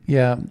crazy.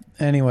 Yeah.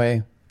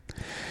 Anyway.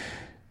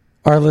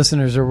 Our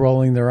listeners are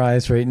rolling their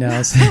eyes right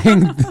now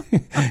saying,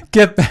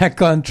 get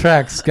back on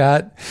track,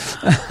 Scott.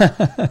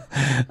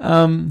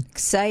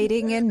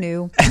 Exciting and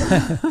new.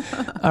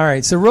 All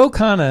right. So Ro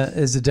Khanna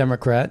is a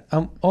Democrat.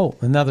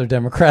 Another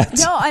Democrat.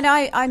 No, and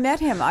I met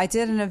him. I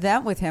did an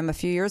event with him a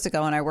few years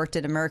ago, and I worked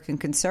at American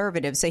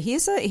Conservative. So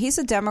he's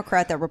a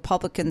Democrat that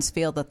Republicans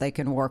feel that they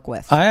can work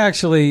with.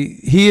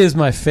 He is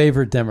my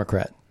favorite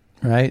Democrat,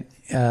 right?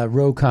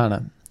 Ro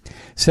Khanna.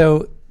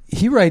 So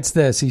he writes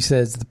this. He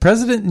says, the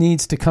president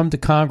needs to come to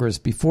Congress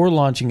before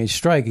launching a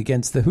strike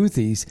against the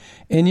Houthis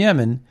in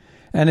Yemen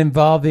and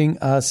involving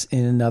us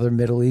in another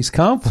Middle East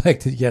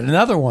conflict. Yet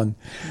another one.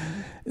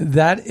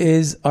 That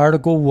is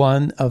Article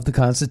 1 of the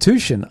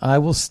Constitution. I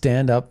will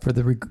stand up for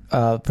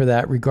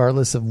that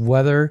regardless of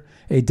whether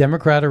a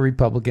Democrat or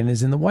Republican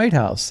is in the White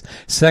House.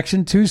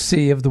 Section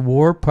 2C of the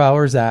War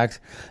Powers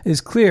Act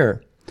is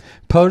clear.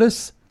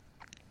 POTUS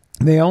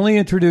may only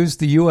introduce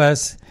the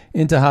U.S.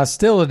 into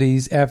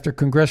hostilities after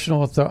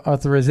congressional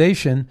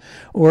authorization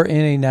or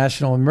in a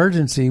national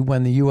emergency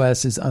when the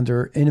U.S. is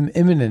under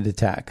imminent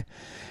attack.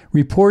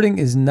 Reporting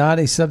is not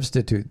a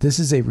substitute. This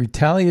is a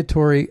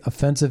retaliatory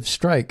offensive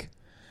strike.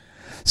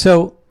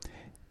 So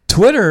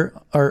Twitter,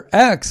 or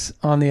X,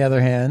 on the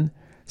other hand,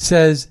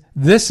 says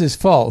this is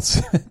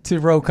false to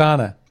Ro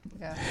Khanna.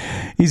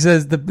 Yeah. He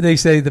says they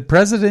say the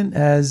president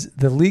has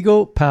the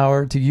legal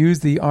power to use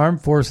the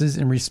armed forces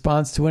in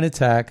response to an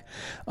attack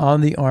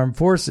on the armed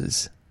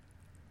forces.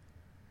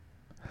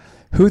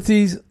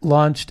 Houthis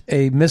launched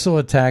a missile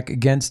attack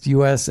against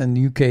U.S. and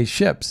UK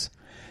ships.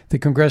 The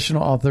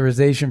congressional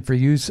authorization for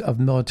use of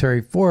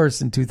military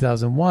force in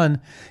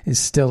 2001 is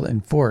still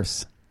in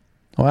force.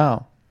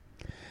 Wow.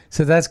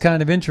 So that's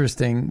kind of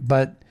interesting,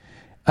 but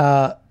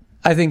I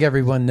think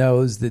everyone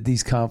knows that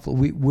these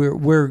conflicts,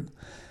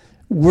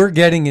 we're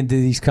getting into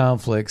these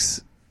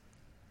conflicts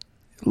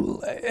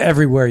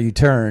everywhere you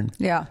turn.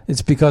 Yeah.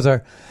 It's because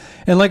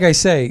and like I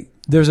say,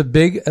 there's a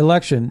big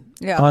election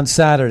on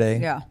Saturday.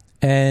 Yeah.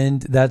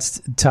 And that's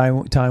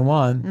Taiwan.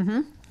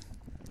 Mm-hmm.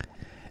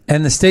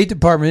 And the State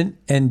Department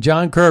and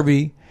John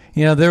Kirby,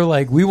 they're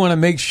like, we want to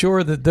make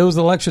sure that those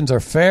elections are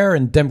fair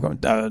and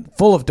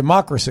full of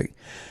democracy.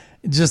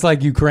 Just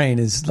like Ukraine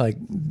is like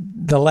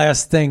the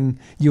last thing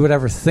you would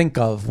ever think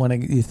of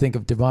when you think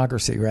of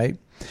democracy, right?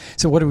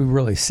 So what are we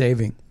really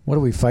saving? What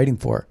are we fighting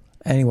for?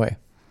 Anyway.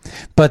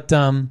 But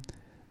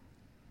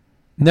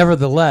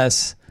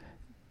nevertheless,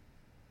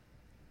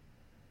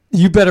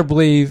 you better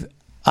believe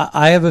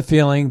I have a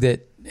feeling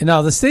that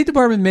the State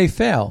Department may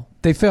fail.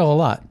 They fail a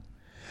lot.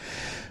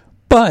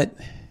 But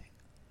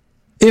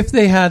if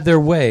they had their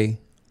way,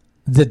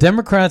 the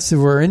Democrats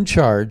who are in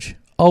charge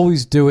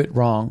always do it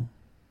wrong.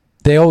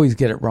 They always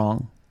get it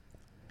wrong.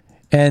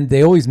 And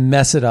they always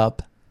mess it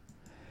up.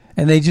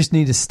 And they just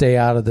need to stay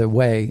out of their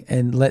way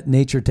and let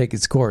nature take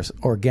its course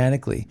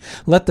organically.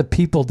 Let the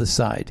people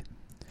decide.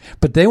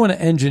 But they want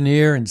to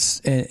engineer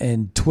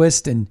and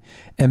twist and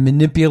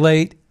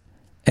manipulate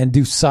and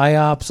do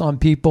psyops on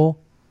people,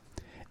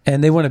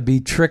 and they want to be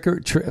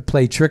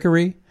play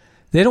trickery.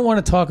 They don't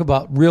want to talk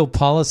about real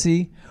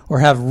policy or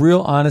have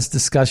real honest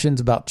discussions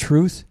about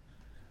truth.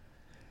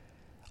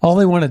 All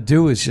they want to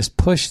do is just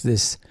push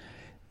this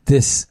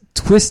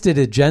twisted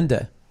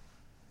agenda.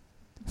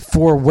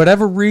 For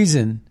whatever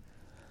reason,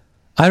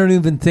 I don't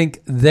even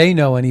think they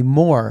know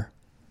anymore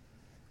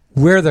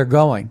where they're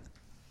going.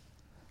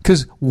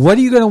 Because what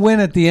are you going to win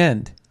at the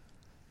end?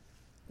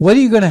 What are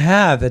you going to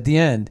have at the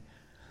end?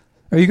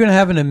 Are you going to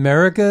have an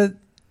America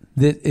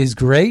that is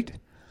great?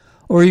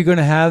 Or are you going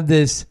to have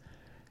this,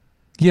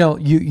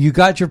 you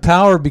got your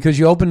power because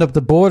you opened up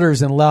the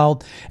borders and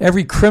allowed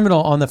every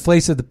criminal on the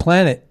face of the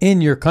planet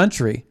in your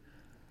country.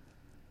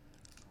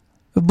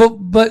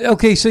 But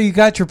okay, so you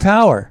got your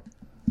power.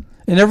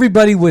 And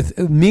everybody with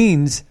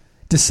means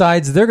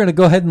decides they're going to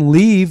go ahead and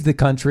leave the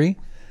country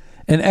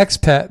and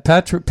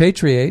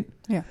expatriate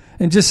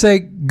and just say,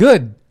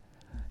 good,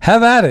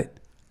 have at it.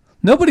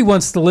 Nobody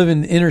wants to live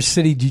in inner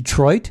city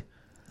Detroit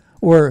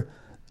or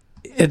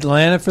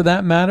Atlanta for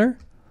that matter.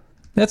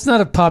 That's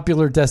not a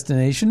popular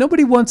destination.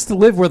 Nobody wants to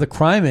live where the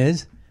crime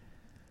is.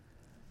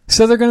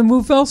 So they're going to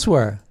move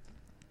elsewhere.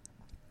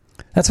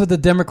 That's what the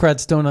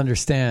Democrats don't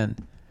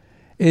understand,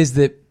 is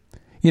that,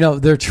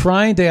 they're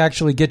trying to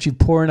actually get you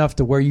poor enough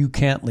to where you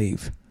can't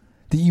leave,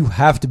 that you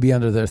have to be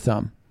under their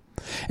thumb.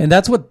 And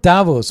that's what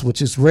Davos,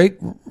 which is right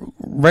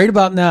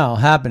about now,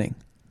 happening.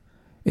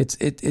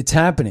 It's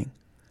happening.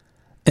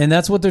 And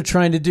that's what they're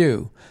trying to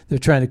do. They're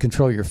trying to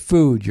control your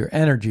food, your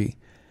energy,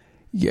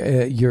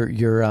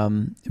 your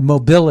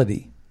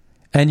mobility,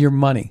 and your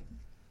money.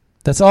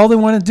 That's all they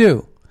want to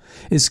do,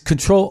 is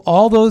control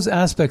all those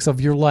aspects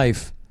of your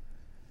life.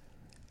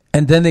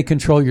 And then they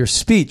control your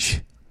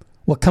speech,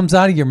 what comes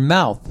out of your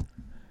mouth.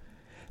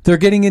 They're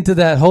getting into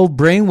that whole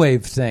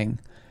brainwave thing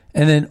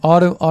and then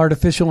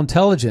artificial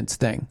intelligence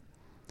thing.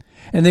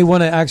 And they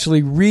want to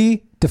actually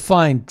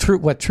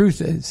redefine what truth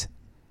is.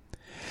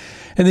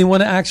 And they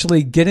want to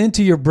actually get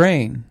into your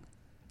brain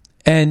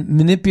and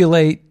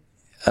manipulate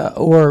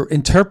or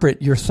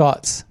interpret your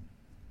thoughts.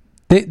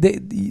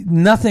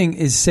 Nothing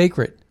is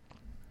sacred.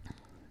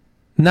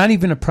 Not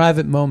even a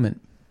private moment.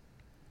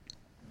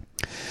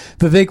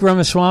 Vivek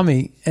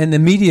Ramaswamy, and the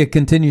media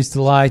continues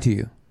to lie to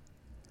you.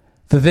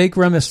 Vivek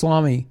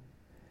Ramaswamy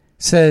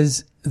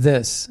says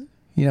this.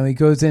 He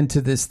goes into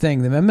this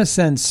thing. The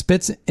MSN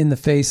spits in the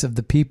face of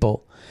the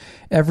people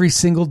every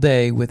single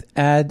day with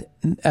ad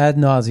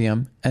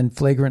nauseum and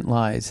flagrant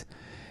lies.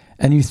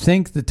 And you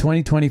think the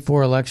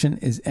 2024 election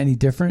is any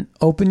different?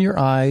 Open your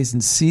eyes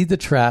and see the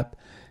trap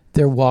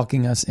they're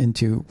walking us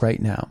into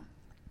right now.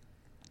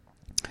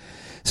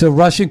 So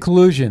Russian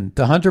collusion,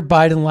 the Hunter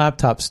Biden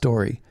laptop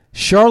story.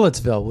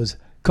 Charlottesville was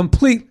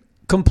complete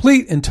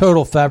and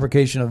total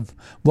fabrication of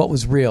what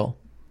was real,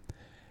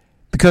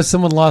 because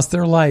someone lost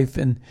their life,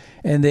 and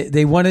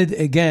they wanted,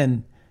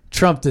 again,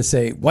 Trump to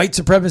say white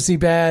supremacy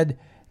bad,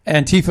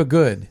 Antifa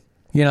good.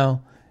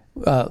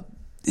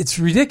 It's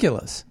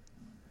ridiculous.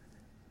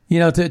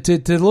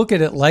 To look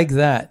at it like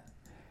that.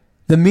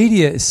 The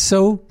media is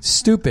so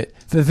stupid.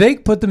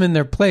 Vivek put them in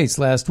their place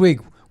last week.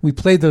 We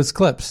played those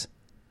clips,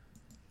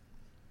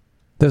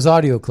 those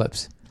audio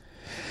clips.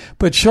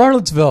 But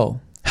Charlottesville,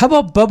 how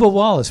about Bubba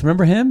Wallace?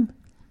 Remember him?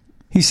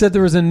 He said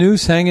there was a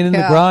noose hanging in the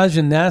garage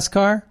in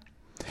NASCAR.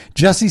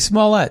 Jussie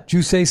Smollett,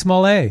 Jussie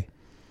Smollett,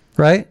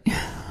 right?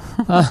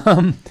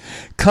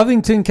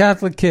 Covington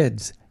Catholic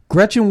kids.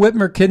 Gretchen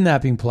Whitmer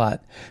kidnapping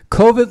plot.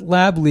 COVID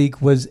lab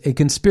leak was a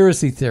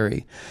conspiracy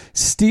theory.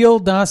 Steele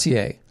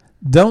dossier.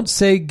 Don't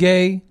say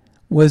gay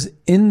was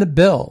in the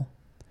bill.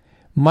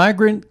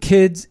 Migrant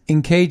kids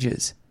in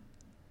cages.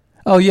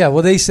 Oh, yeah.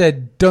 Well, they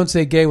said don't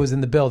say gay was in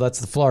the bill. That's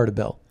the Florida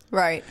bill.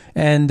 Right.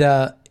 And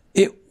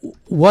it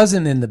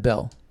wasn't in the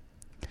bill.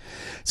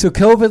 So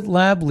COVID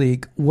lab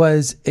leak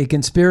was a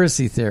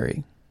conspiracy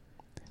theory.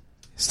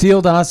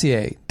 Steele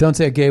dossier. Don't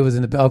say gay was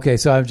in the bill. Okay,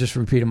 so I've just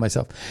repeated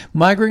myself.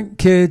 Migrant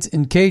kids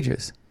in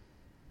cages.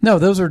 No,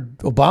 those are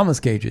Obama's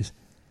cages.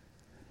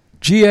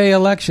 Georgia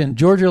election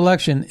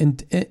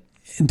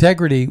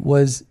integrity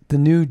was the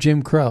new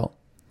Jim Crow.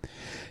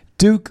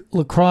 Duke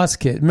lacrosse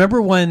kid.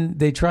 Remember when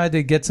they tried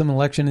to get some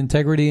election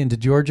integrity into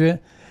Georgia,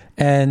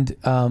 and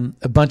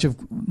a bunch of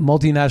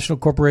multinational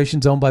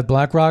corporations owned by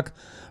BlackRock,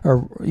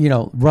 or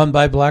run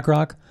by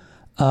BlackRock,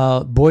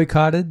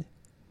 boycotted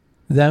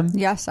them?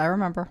 Yes, I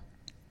remember.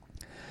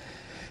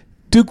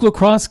 Duke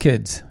lacrosse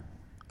kids.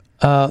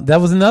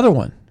 That was another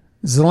one.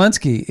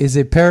 Zelensky is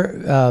a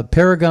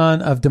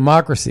paragon of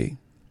democracy.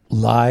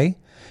 Lie.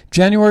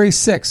 January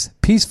 6th,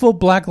 peaceful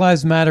Black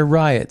Lives Matter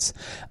riots.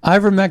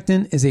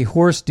 Ivermectin is a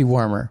horse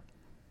dewormer.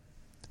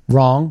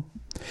 Wrong.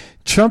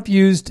 Trump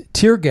used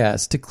tear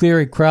gas to clear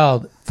a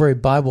crowd for a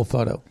Bible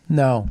photo.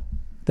 No,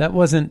 that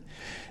wasn't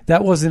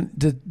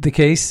the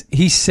case.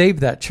 He saved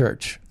that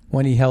church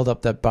when he held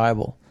up that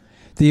Bible.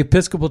 The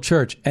Episcopal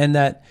Church, and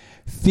that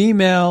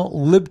female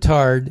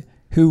libtard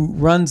who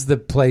runs the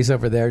place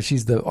over there,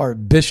 she's our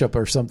bishop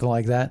or something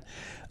like that,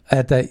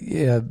 at that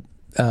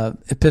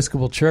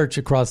Episcopal Church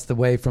across the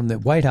way from the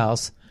White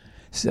House.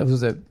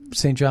 Was it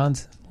St.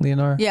 John's,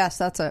 Leonora? Yes,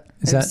 that's it.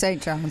 It's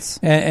St. John's.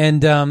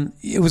 And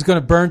it was going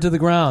to burn to the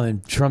ground,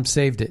 and Trump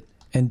saved it.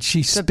 And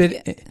she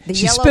spit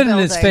in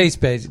his face,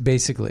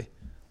 basically.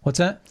 What's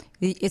that?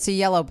 It's a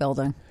yellow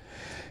building.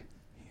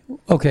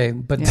 Okay,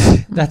 but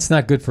that's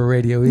not good for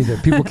radio either.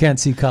 People can't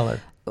see color.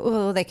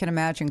 Well, they can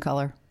imagine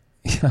color.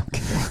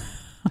 Okay.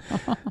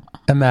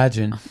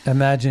 Imagine.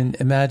 What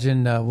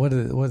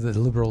do the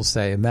liberals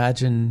say?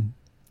 Imagine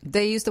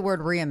They use the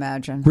word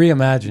reimagine.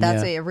 Reimagine,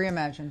 That's yeah. a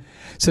reimagine.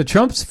 So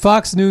Trump's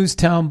Fox News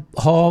town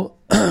hall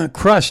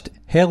crushed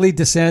Haley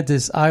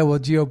DeSantis' Iowa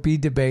GOP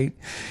debate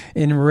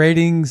in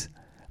ratings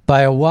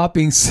by a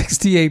whopping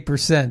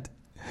 68%.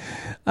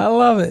 I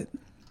love it.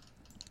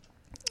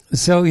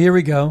 So here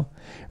we go.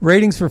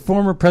 Ratings for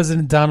former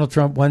President Donald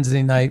Trump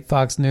Wednesday night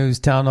Fox News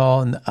town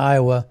hall in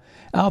Iowa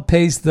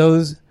outpaced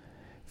those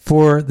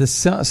for the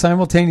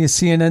simultaneous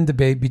CNN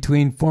debate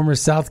between former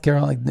South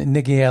Carolina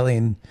Nikki Haley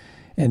and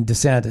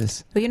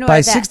DeSantis. But you know by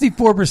why that,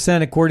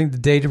 64%, according to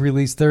data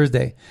released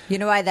Thursday. You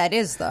know why that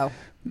is, though?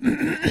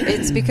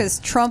 It's because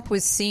Trump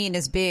was seen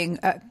as being,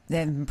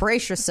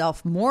 embrace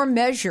yourself, more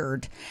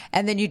measured,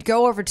 and then you'd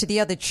go over to the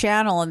other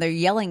channel and they're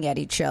yelling at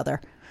each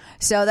other.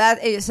 So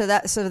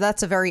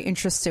that's a very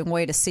interesting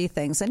way to see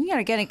things. And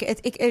again,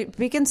 it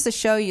begins to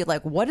show you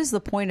what is the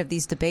point of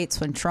these debates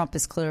when Trump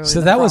is clearly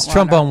so that was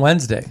Trump on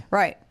Wednesday,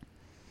 right?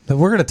 But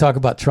we're going to talk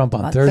about Trump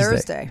on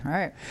Thursday,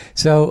 right?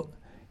 So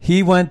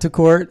he went to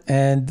court,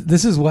 and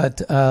this is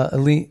what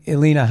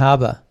Alina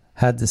Habba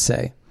had to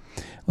say.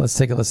 Let's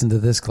take a listen to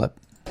this clip.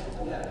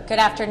 Good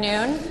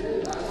afternoon.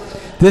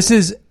 This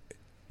is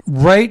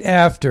right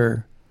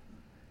after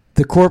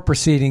the court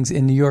proceedings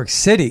in New York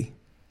City,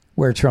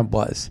 where Trump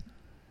was.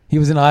 He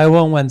was in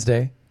Iowa on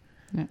Wednesday.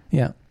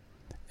 Yeah.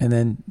 And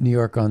then New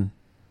York on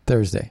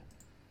Thursday.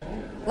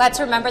 Let's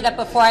remember that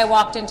before I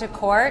walked into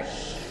court,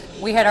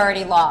 we had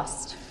already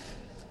lost.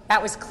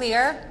 That was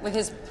clear with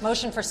his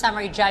motion for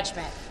summary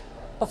judgment.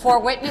 Before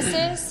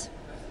witnesses,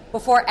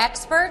 before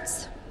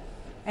experts.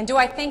 And do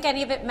I think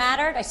any of it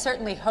mattered? I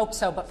certainly hope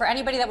so. But for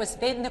anybody that was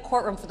in the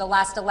courtroom for the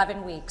last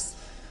 11 weeks,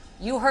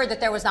 you heard that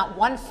there was not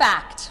one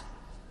fact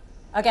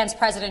against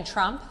President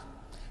Trump.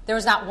 There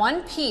was not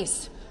one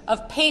piece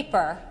of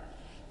paper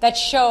that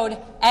showed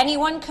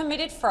anyone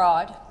committed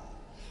fraud.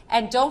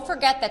 And don't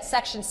forget that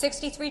Section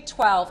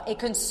 6312, a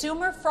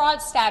consumer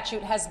fraud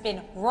statute, has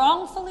been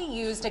wrongfully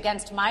used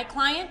against my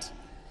client,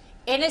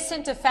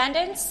 innocent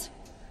defendants,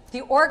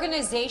 the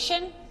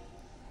organization,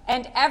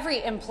 and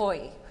every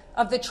employee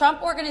of the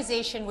Trump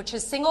organization, which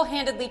has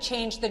single-handedly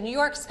changed the New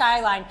York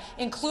skyline,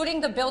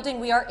 including the building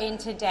we are in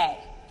today.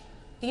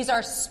 These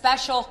are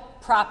special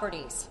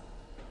properties.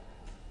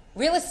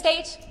 Real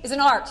estate is an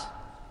art,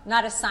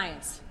 not a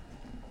science.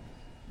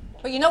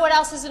 But you know what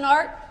else is an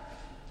art?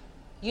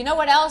 You know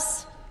what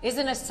else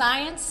isn't a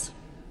science?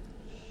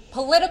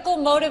 Political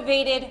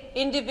motivated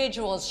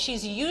individuals.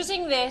 She's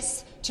using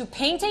this to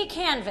paint a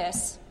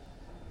canvas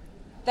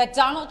that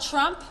Donald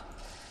Trump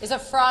is a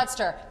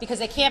fraudster because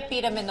they can't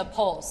beat him in the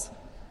polls.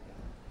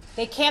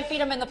 They can't beat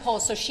him in the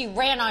polls, so she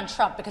ran on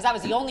Trump because that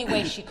was the only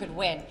way she could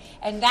win.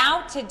 And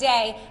now,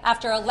 today,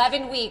 after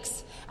 11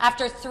 weeks,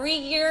 after 3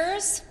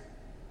 years,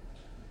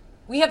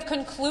 we have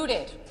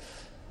concluded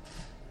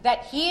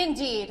that he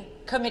indeed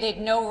committed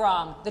no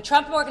wrong. The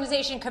Trump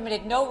organization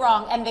committed no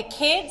wrong, and the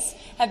kids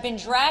have been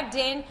dragged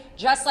in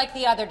just like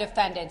the other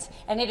defendants,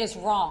 and it is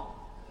wrong.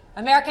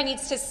 America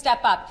needs to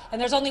step up,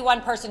 and there's only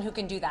one person who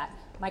can do that.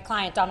 My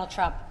client, Donald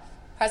Trump.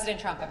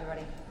 President Trump,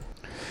 everybody.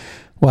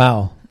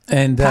 Wow.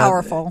 And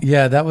powerful.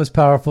 Yeah, that was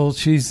powerful.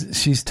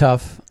 She's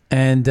tough.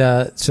 And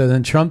so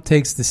then Trump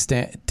takes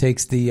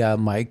the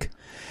mic,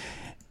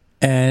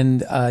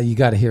 and you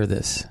got to hear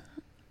this.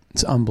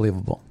 It's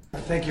unbelievable.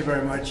 Thank you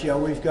very much. Yeah,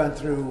 we've gone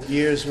through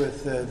years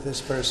with this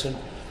person.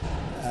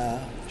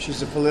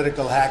 She's a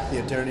political hack,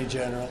 the Attorney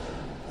General.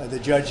 The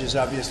judge is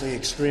obviously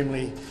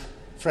extremely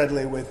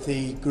friendly with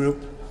the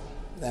group,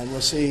 and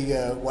we'll see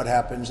what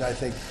happens. I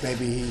think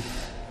maybe he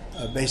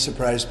may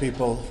surprise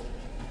people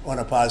on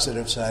a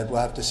positive side.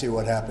 We'll have to see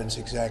what happens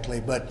exactly.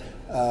 But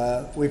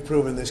we've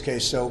proven this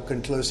case so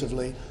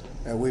conclusively.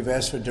 We've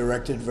asked for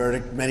directed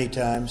verdict many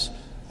times.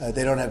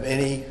 They don't have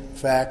any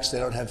facts. They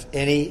don't have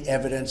any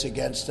evidence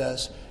against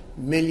us.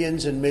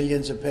 Millions and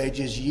millions of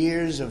pages,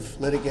 years of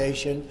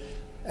litigation,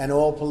 and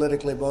all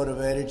politically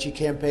motivated. She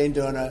campaigned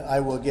on "I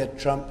will get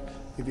Trump."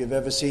 If you've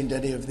ever seen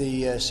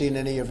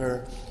any of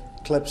her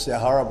clips, they're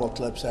horrible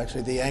clips.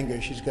 Actually, the anger.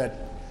 She's got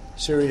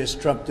serious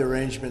Trump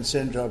derangement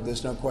syndrome.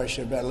 There's no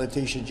question about it.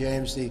 Letitia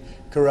James, the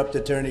corrupt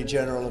Attorney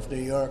General of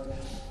New York.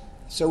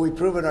 So we've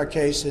proven our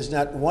case. There's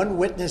not one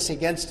witness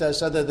against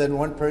us other than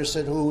one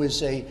person who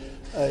is a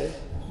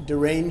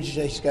deranged.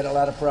 He's got a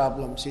lot of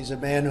problems. He's a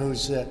man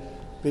who's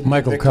been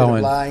Michael convicted Cohen.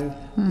 of lying.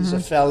 He's a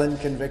felon,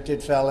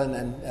 convicted felon,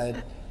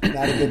 and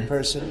not a good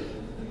person.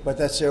 But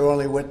that's their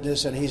only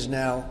witness, and he's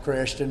now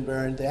crashed and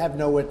burned. They have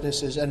no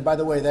witnesses. And by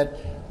the way, that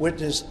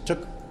witness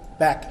took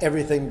back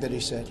everything that he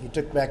said. He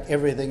took back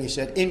everything he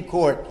said in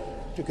court,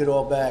 took it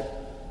all back.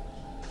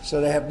 So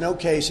they have no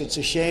case. It's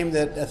a shame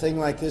that a thing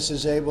like this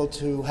is able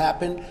to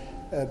happen.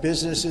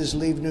 Businesses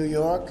leave New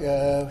York.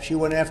 She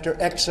went after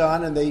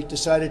Exxon, and they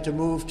decided to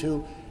move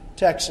to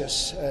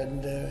Texas.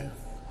 And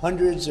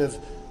hundreds of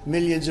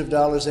millions of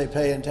dollars they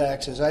pay in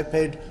taxes. I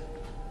paid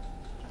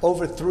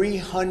over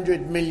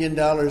 $300 million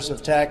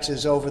of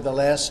taxes over the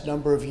last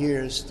number of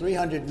years.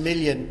 $300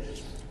 million.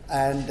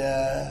 And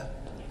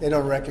they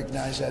don't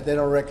recognize that. They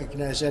don't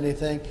recognize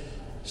anything.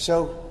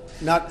 So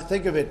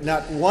think of it,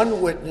 not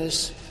one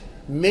witness,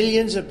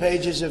 millions of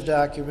pages of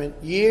document,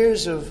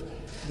 years of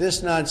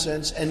this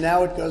nonsense, and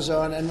now it goes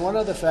on. And one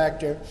other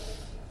factor,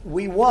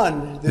 we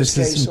won this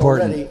case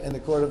already in the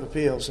Court of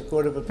Appeals. The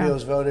Court of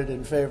Appeals voted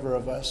in favor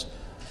of us.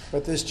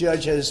 But this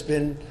judge has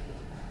been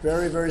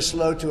very, very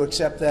slow to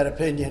accept that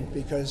opinion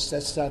because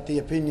that's not the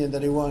opinion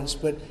that he wants.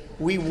 But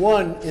we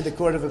won in the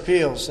Court of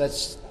Appeals.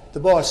 That's the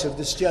boss of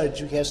this judge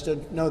who has to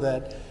know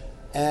that.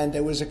 And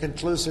it was a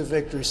conclusive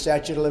victory,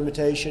 statute of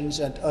limitations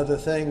and other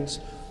things.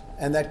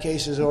 And that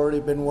case has already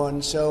been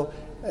won. So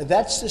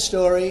that's the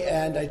story.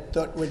 And I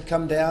thought we'd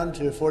come down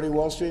to 40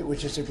 Wall Street,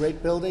 which is a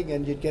great building,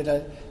 and you'd get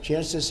a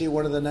chance to see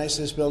one of the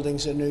nicest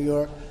buildings in New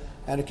York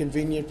and a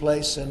convenient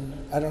place. And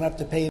I don't have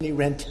to pay any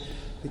rent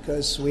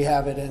because we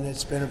have it, and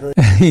it's been a very...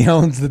 He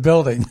owns the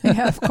building.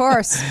 Yeah, of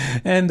course.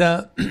 And,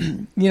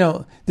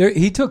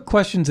 he took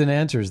questions and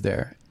answers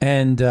there,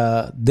 and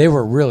they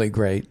were really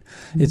great.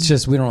 It's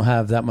just we don't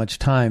have that much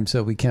time,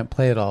 so we can't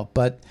play it all.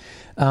 But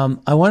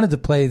I wanted to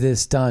play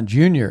this Don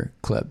Jr.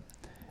 clip.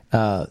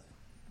 Now,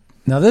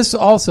 this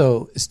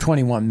also is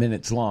 21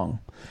 minutes long,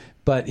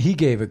 but he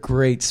gave a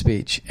great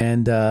speech,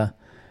 and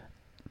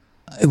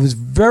it was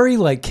very,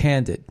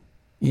 candid.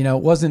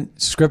 It wasn't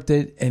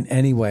scripted in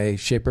any way,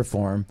 shape, or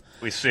form.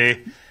 We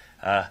see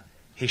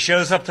he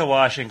shows up to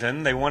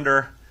Washington. They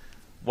wonder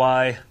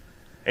why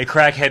a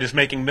crackhead is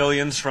making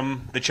millions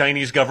from the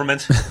Chinese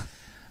government,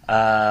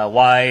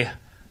 why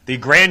the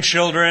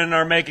grandchildren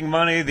are making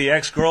money, the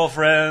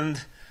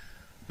ex-girlfriend,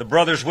 the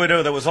brother's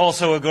widow that was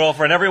also a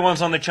girlfriend.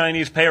 Everyone's on the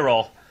Chinese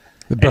payroll.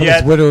 The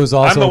brother's widow is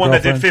also I'm the one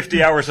that did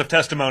 50 hours of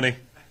testimony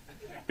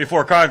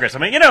before Congress. I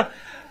mean,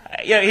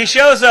 he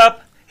shows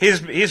up.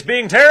 He's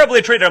being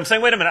terribly treated. I'm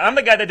saying, wait a minute, I'm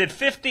the guy that did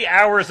 50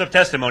 hours of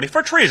testimony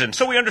for treason,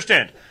 so we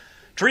understand.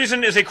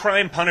 Treason is a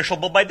crime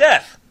punishable by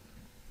death.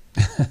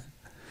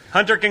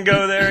 Hunter can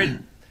go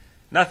there,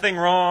 nothing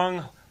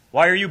wrong.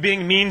 Why are you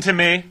being mean to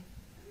me?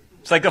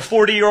 It's like a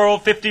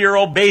 40-year-old,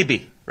 50-year-old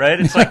baby, right?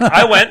 It's like,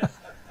 I went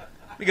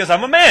because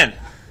I'm a man.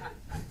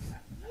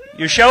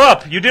 You show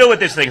up, you deal with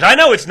these things. I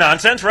know it's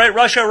nonsense, right?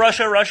 Russia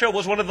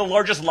was one of the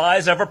largest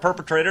lies ever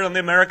perpetrated on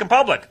the American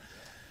public.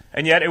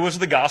 And yet it was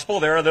the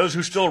gospel. There are those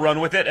who still run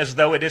with it as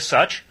though it is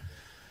such.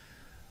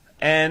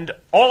 And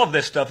all of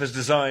this stuff is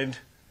designed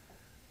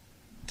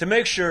to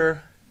make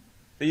sure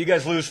that you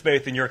guys lose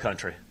faith in your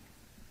country.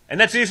 And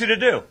that's easy to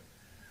do.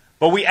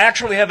 But we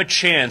actually have a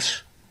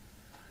chance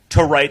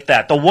to right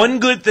that. The one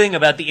good thing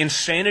about the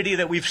insanity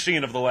that we've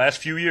seen over the last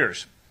few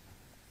years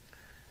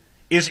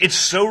is it's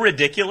so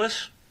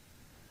ridiculous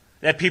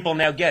that people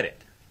now get it.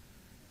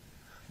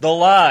 The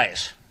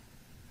lies,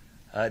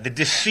 the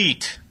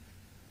deceit,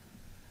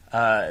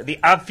 the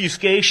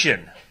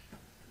obfuscation,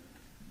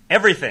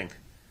 everything.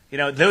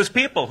 Those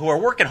people who are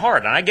working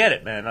hard, and I get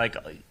it, man,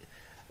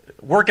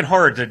 working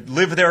hard to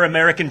live their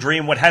American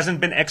dream, what hasn't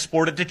been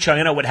exported to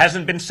China, what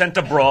hasn't been sent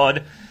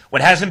abroad,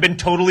 what hasn't been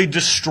totally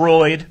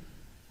destroyed.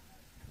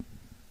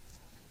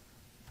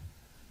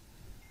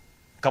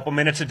 A couple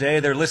minutes a day,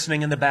 they're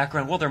listening in the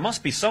background. Well, there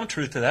must be some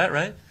truth to that,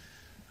 right?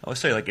 I always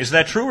say, is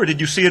that true, or did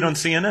you see it on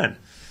CNN?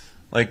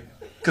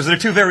 Because they're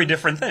two very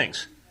different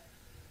things.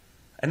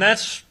 And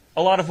that's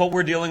a lot of what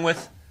we're dealing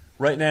with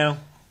right now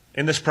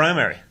in this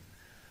primary.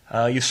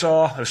 You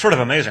saw, it was sort of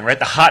amazing, right?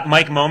 The hot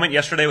mic moment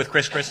yesterday with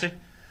Chris Christie.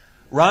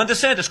 Ron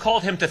DeSantis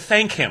called him to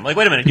thank him. Wait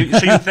a minute,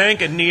 so you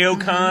think a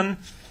neocon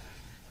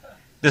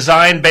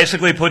design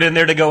basically put in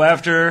there to go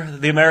after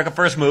the America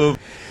First move?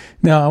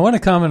 Now, I want to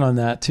comment on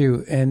that,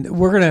 too. And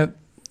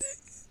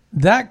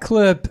that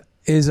clip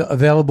is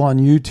available on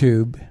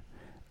YouTube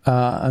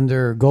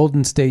under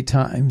Golden State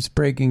Times,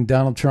 breaking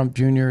Donald Trump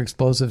Jr.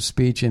 explosive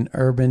speech in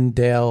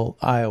Urbandale,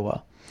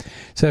 Iowa.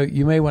 So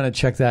you may want to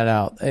check that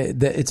out.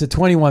 It's a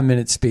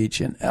 21-minute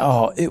speech, and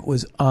it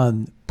was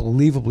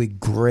unbelievably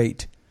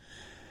great.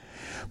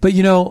 But,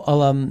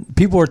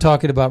 people were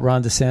talking about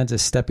Ron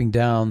DeSantis stepping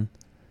down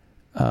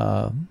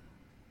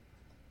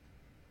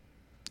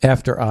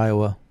after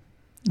Iowa.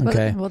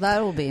 Okay. Well,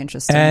 that will be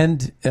interesting.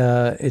 And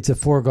it's a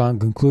foregone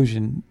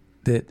conclusion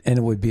and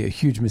it would be a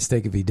huge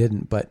mistake if he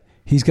didn't, but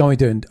he's going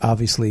to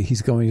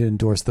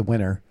endorse the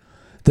winner,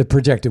 the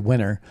projected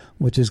winner,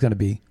 which is going to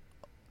be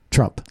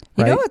Trump.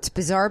 Right? You know what's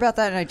bizarre about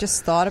that? And I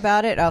just thought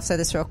about it. I'll say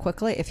this real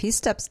quickly. If he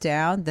steps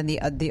down, then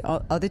the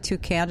other two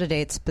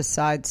candidates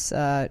besides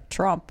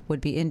Trump would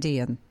be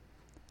Indian,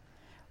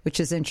 which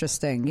is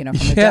interesting, from a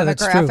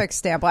demographic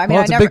standpoint. I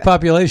mean, it's a big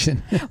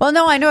population. Well,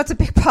 no, I know it's a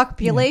big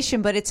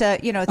population, but it's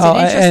an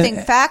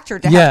interesting factor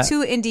to have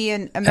two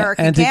Indian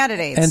American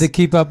candidates. And to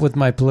keep up with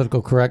my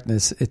political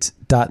correctness, it's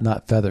dot,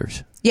 not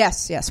feathers.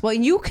 Yes. Well,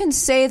 you can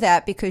say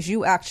that because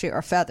you actually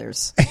are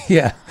feathers.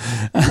 Yeah.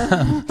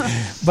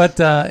 But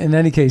in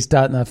any case,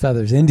 dot, not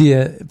feathers.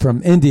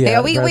 From India.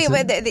 Yeah,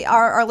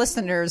 our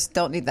listeners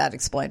don't need that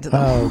explained to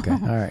them. Oh, okay.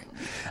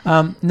 All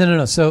right.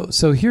 No.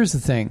 So here's the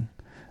thing.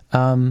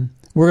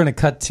 We're going to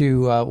cut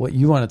to what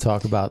you want to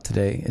talk about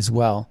today as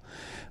well.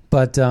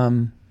 But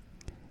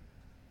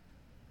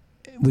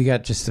we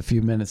got just a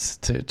few minutes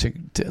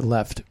to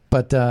left.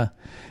 But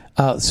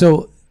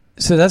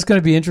so that's going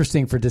to be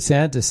interesting for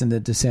DeSantis, and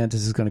that DeSantis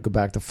is going to go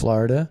back to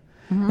Florida.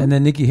 and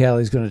then Nikki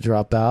Haley's going to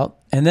drop out,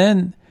 and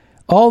then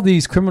all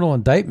these criminal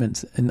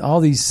indictments and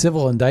all these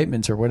civil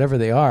indictments or whatever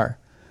they are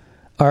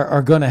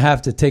going to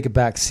have to take a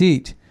back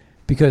seat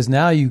because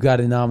now you got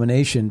a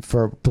nomination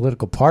for a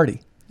political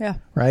party. Yeah.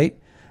 Right?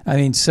 I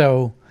mean,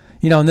 so,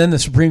 and then the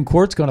Supreme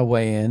Court's going to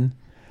weigh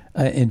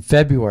in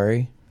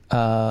February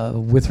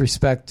with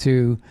respect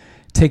to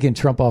taking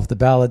Trump off the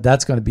ballot.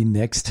 That's going to be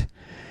nixed.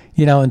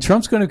 And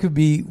Trump's going to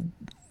be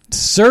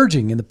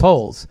surging in the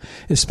polls,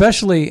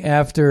 especially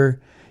after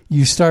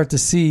you start to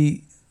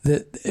see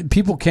that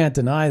people can't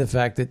deny the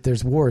fact that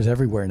there's wars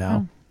everywhere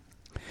now.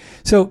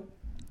 So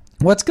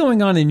what's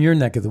going on in your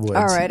neck of the woods?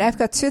 All right. I've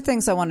got two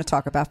things I want to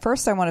talk about.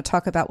 First, I want to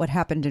talk about what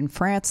happened in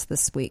France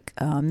this week.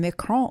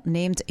 Macron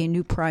named a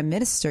new prime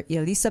minister.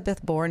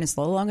 Elisabeth Borne is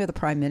no longer the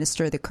prime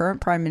minister. The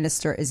current prime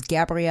minister is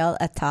Gabriel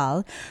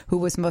Attal, who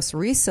was most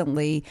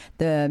recently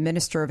the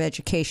minister of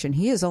education.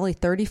 He is only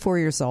 34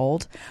 years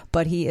old,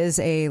 but he is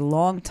a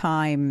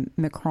longtime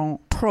Macron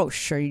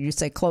proche, or you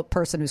say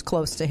person who's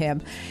close to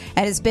him,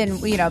 and has been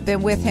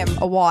with him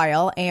a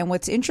while. And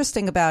what's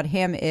interesting about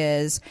him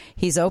is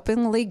he's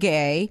openly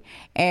gay.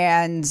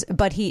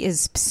 But he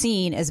is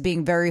seen as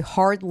being very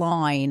hard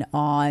line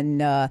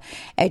on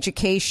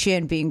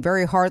education, being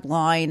very hard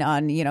line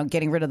on,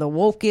 getting rid of the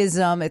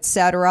wokeism,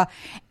 etc.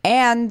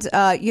 And,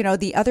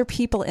 the other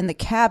people in the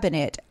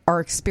cabinet are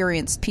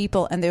experienced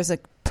people. And there's a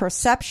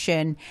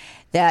perception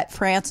that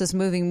France is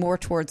moving more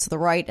towards the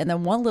right. And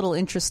then one little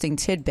interesting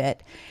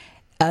tidbit.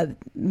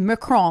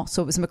 Macron,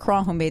 so it was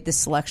Macron who made this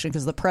selection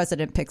because the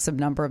president picks a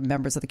number of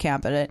members of the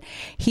cabinet.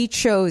 He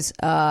chose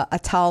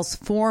Attal's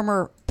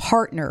former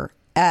partner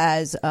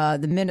as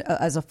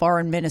a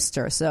foreign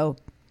minister. So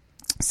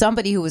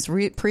somebody who was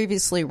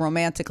previously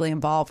romantically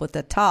involved with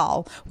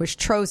Attal was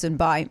chosen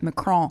by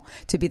Macron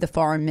to be the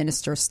foreign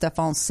minister,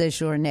 Stéphane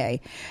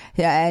Séjourné.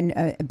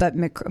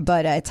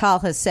 But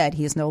Attal has said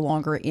he is no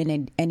longer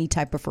in any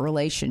type of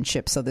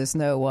relationship, so there's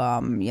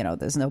no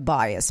there's no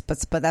bias.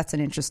 But that's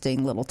an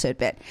interesting little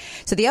tidbit.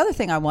 So the other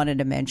thing I wanted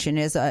to mention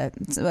is a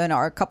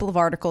couple of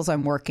articles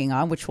I'm working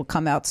on, which will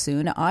come out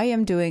soon. I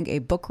am doing a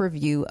book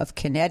review of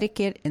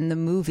Connecticut in the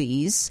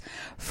movies,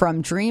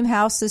 from dream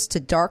houses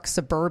to dark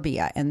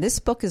suburbia, and this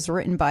book is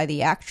written by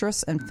the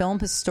actress and film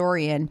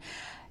historian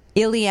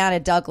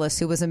Illeana Douglas,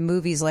 who was in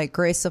movies like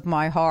Grace of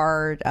My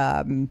Heart,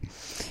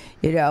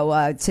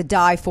 To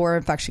Die For.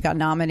 In fact, she got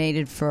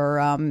nominated for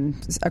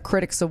a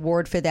Critics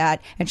Award for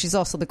that. And she's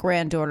also the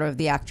granddaughter of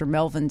the actor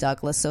Melvyn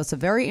Douglas. So it's a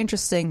very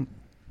interesting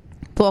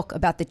book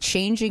about the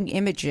changing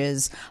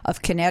images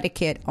of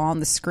Connecticut on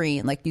the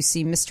screen. Like you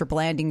see Mr.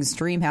 Blanding's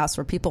Dream House,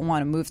 where people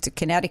want to move to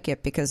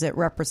Connecticut because it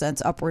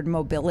represents upward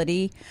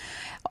mobility.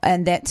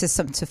 And that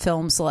to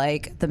films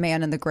like The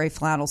Man in the Gray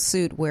Flannel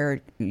Suit,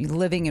 where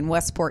living in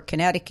Westport,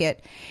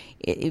 Connecticut,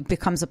 it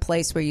becomes a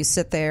place where you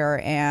sit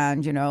there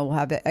and,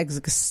 have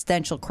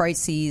existential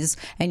crises,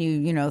 and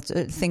you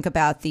think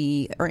about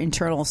the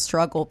internal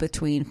struggle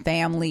between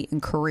family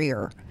and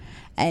career.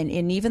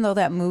 And even though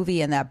that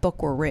movie and that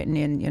book were written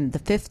in the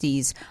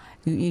 50s,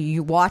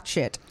 you watch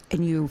it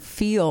and you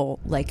feel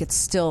like it's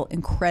still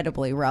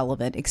incredibly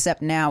relevant,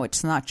 except now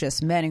it's not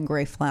just men in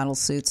gray flannel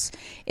suits.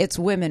 It's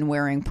women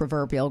wearing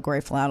proverbial gray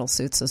flannel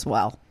suits as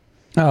well.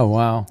 Oh,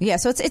 wow. Yeah,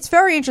 so it's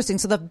very interesting.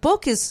 So the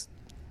book is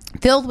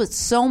filled with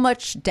so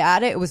much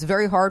data. It was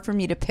very hard for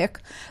me to pick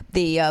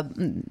the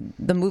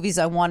movies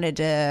I wanted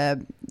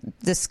to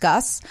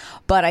discuss,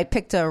 but I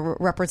picked a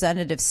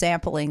representative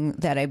sampling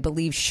that I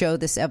believe show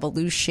this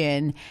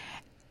evolution.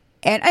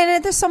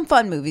 And there's some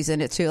fun movies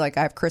in it too, like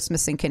I have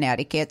Christmas in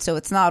Connecticut, so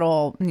it's not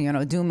all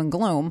doom and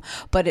gloom,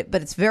 but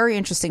it's very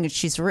interesting. And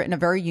she's written a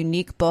very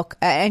unique book,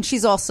 and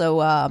she's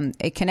also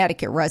a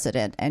Connecticut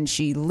resident, and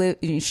she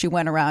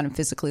went around and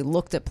physically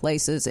looked at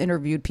places,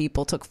 interviewed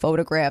people, took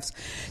photographs,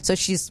 so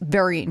she's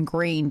very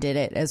ingrained in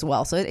it as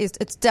well. So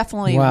it's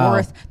definitely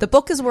worth. The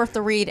book is worth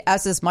the read,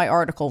 as is my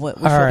article, which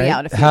will be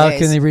out in a few days. How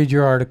can they read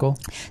your article?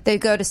 They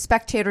go to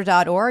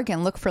spectator.org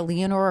and look for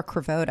Leonora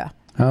Cravotta.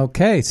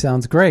 Okay,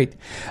 sounds great.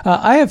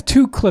 I have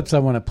two clips I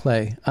want to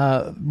play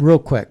real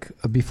quick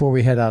before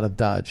we head out of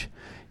Dodge.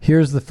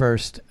 Here's the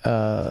first.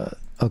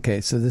 Okay,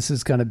 so this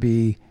is going to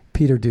be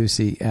Peter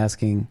Ducey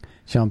asking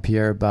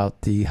Jean-Pierre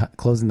about the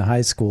closing the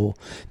high school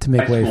to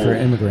make way for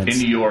immigrants.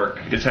 In New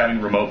York is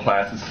having remote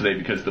classes today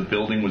because the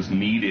building was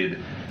needed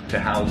to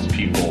house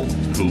people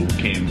who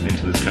came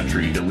into this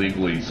country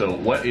illegally. So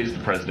what is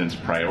the president's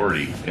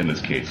priority in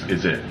this case?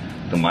 Is it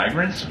the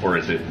migrants or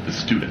is it the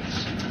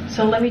students?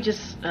 So let me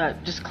just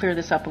clear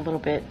this up a little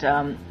bit.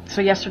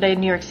 So yesterday,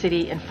 New York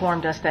City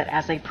informed us that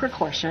as a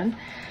precaution,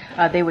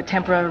 they would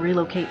temporarily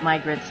relocate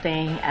migrants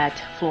staying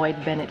at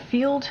Floyd Bennett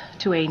Field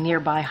to a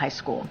nearby high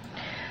school.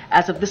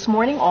 As of this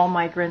morning, all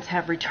migrants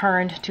have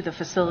returned to the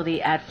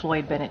facility at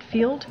Floyd Bennett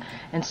Field.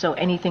 And so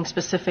anything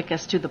specific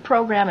as to the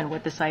program and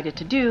what decided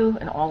to do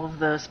and all of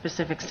the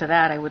specifics to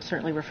that, I would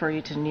certainly refer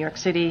you to New York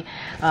City.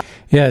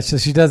 Yeah, so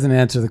she doesn't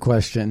answer the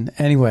question.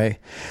 Anyway,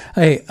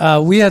 hey,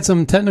 we had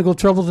some technical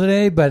trouble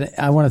today, but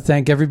I want to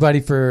thank everybody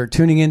for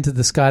tuning into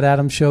the Scott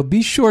Adams Show.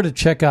 Be sure to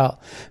check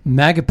out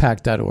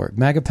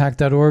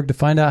magapack.org to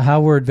find out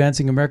how we're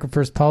advancing America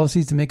First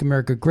policies to make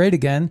America great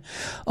again.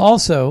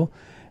 Also,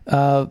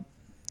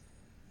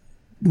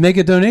 make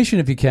a donation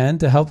if you can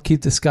to help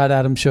keep the Scott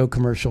Adams Show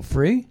commercial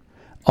free.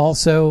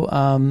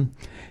 Also,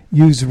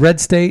 use Red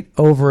State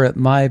over at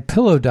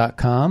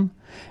mypillow.com.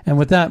 And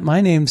with that,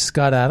 my name's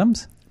Scott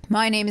Adams.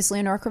 My name is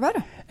Leonora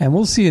Cravetta. And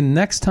we'll see you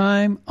next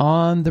time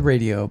on the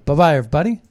radio. Bye-bye, everybody.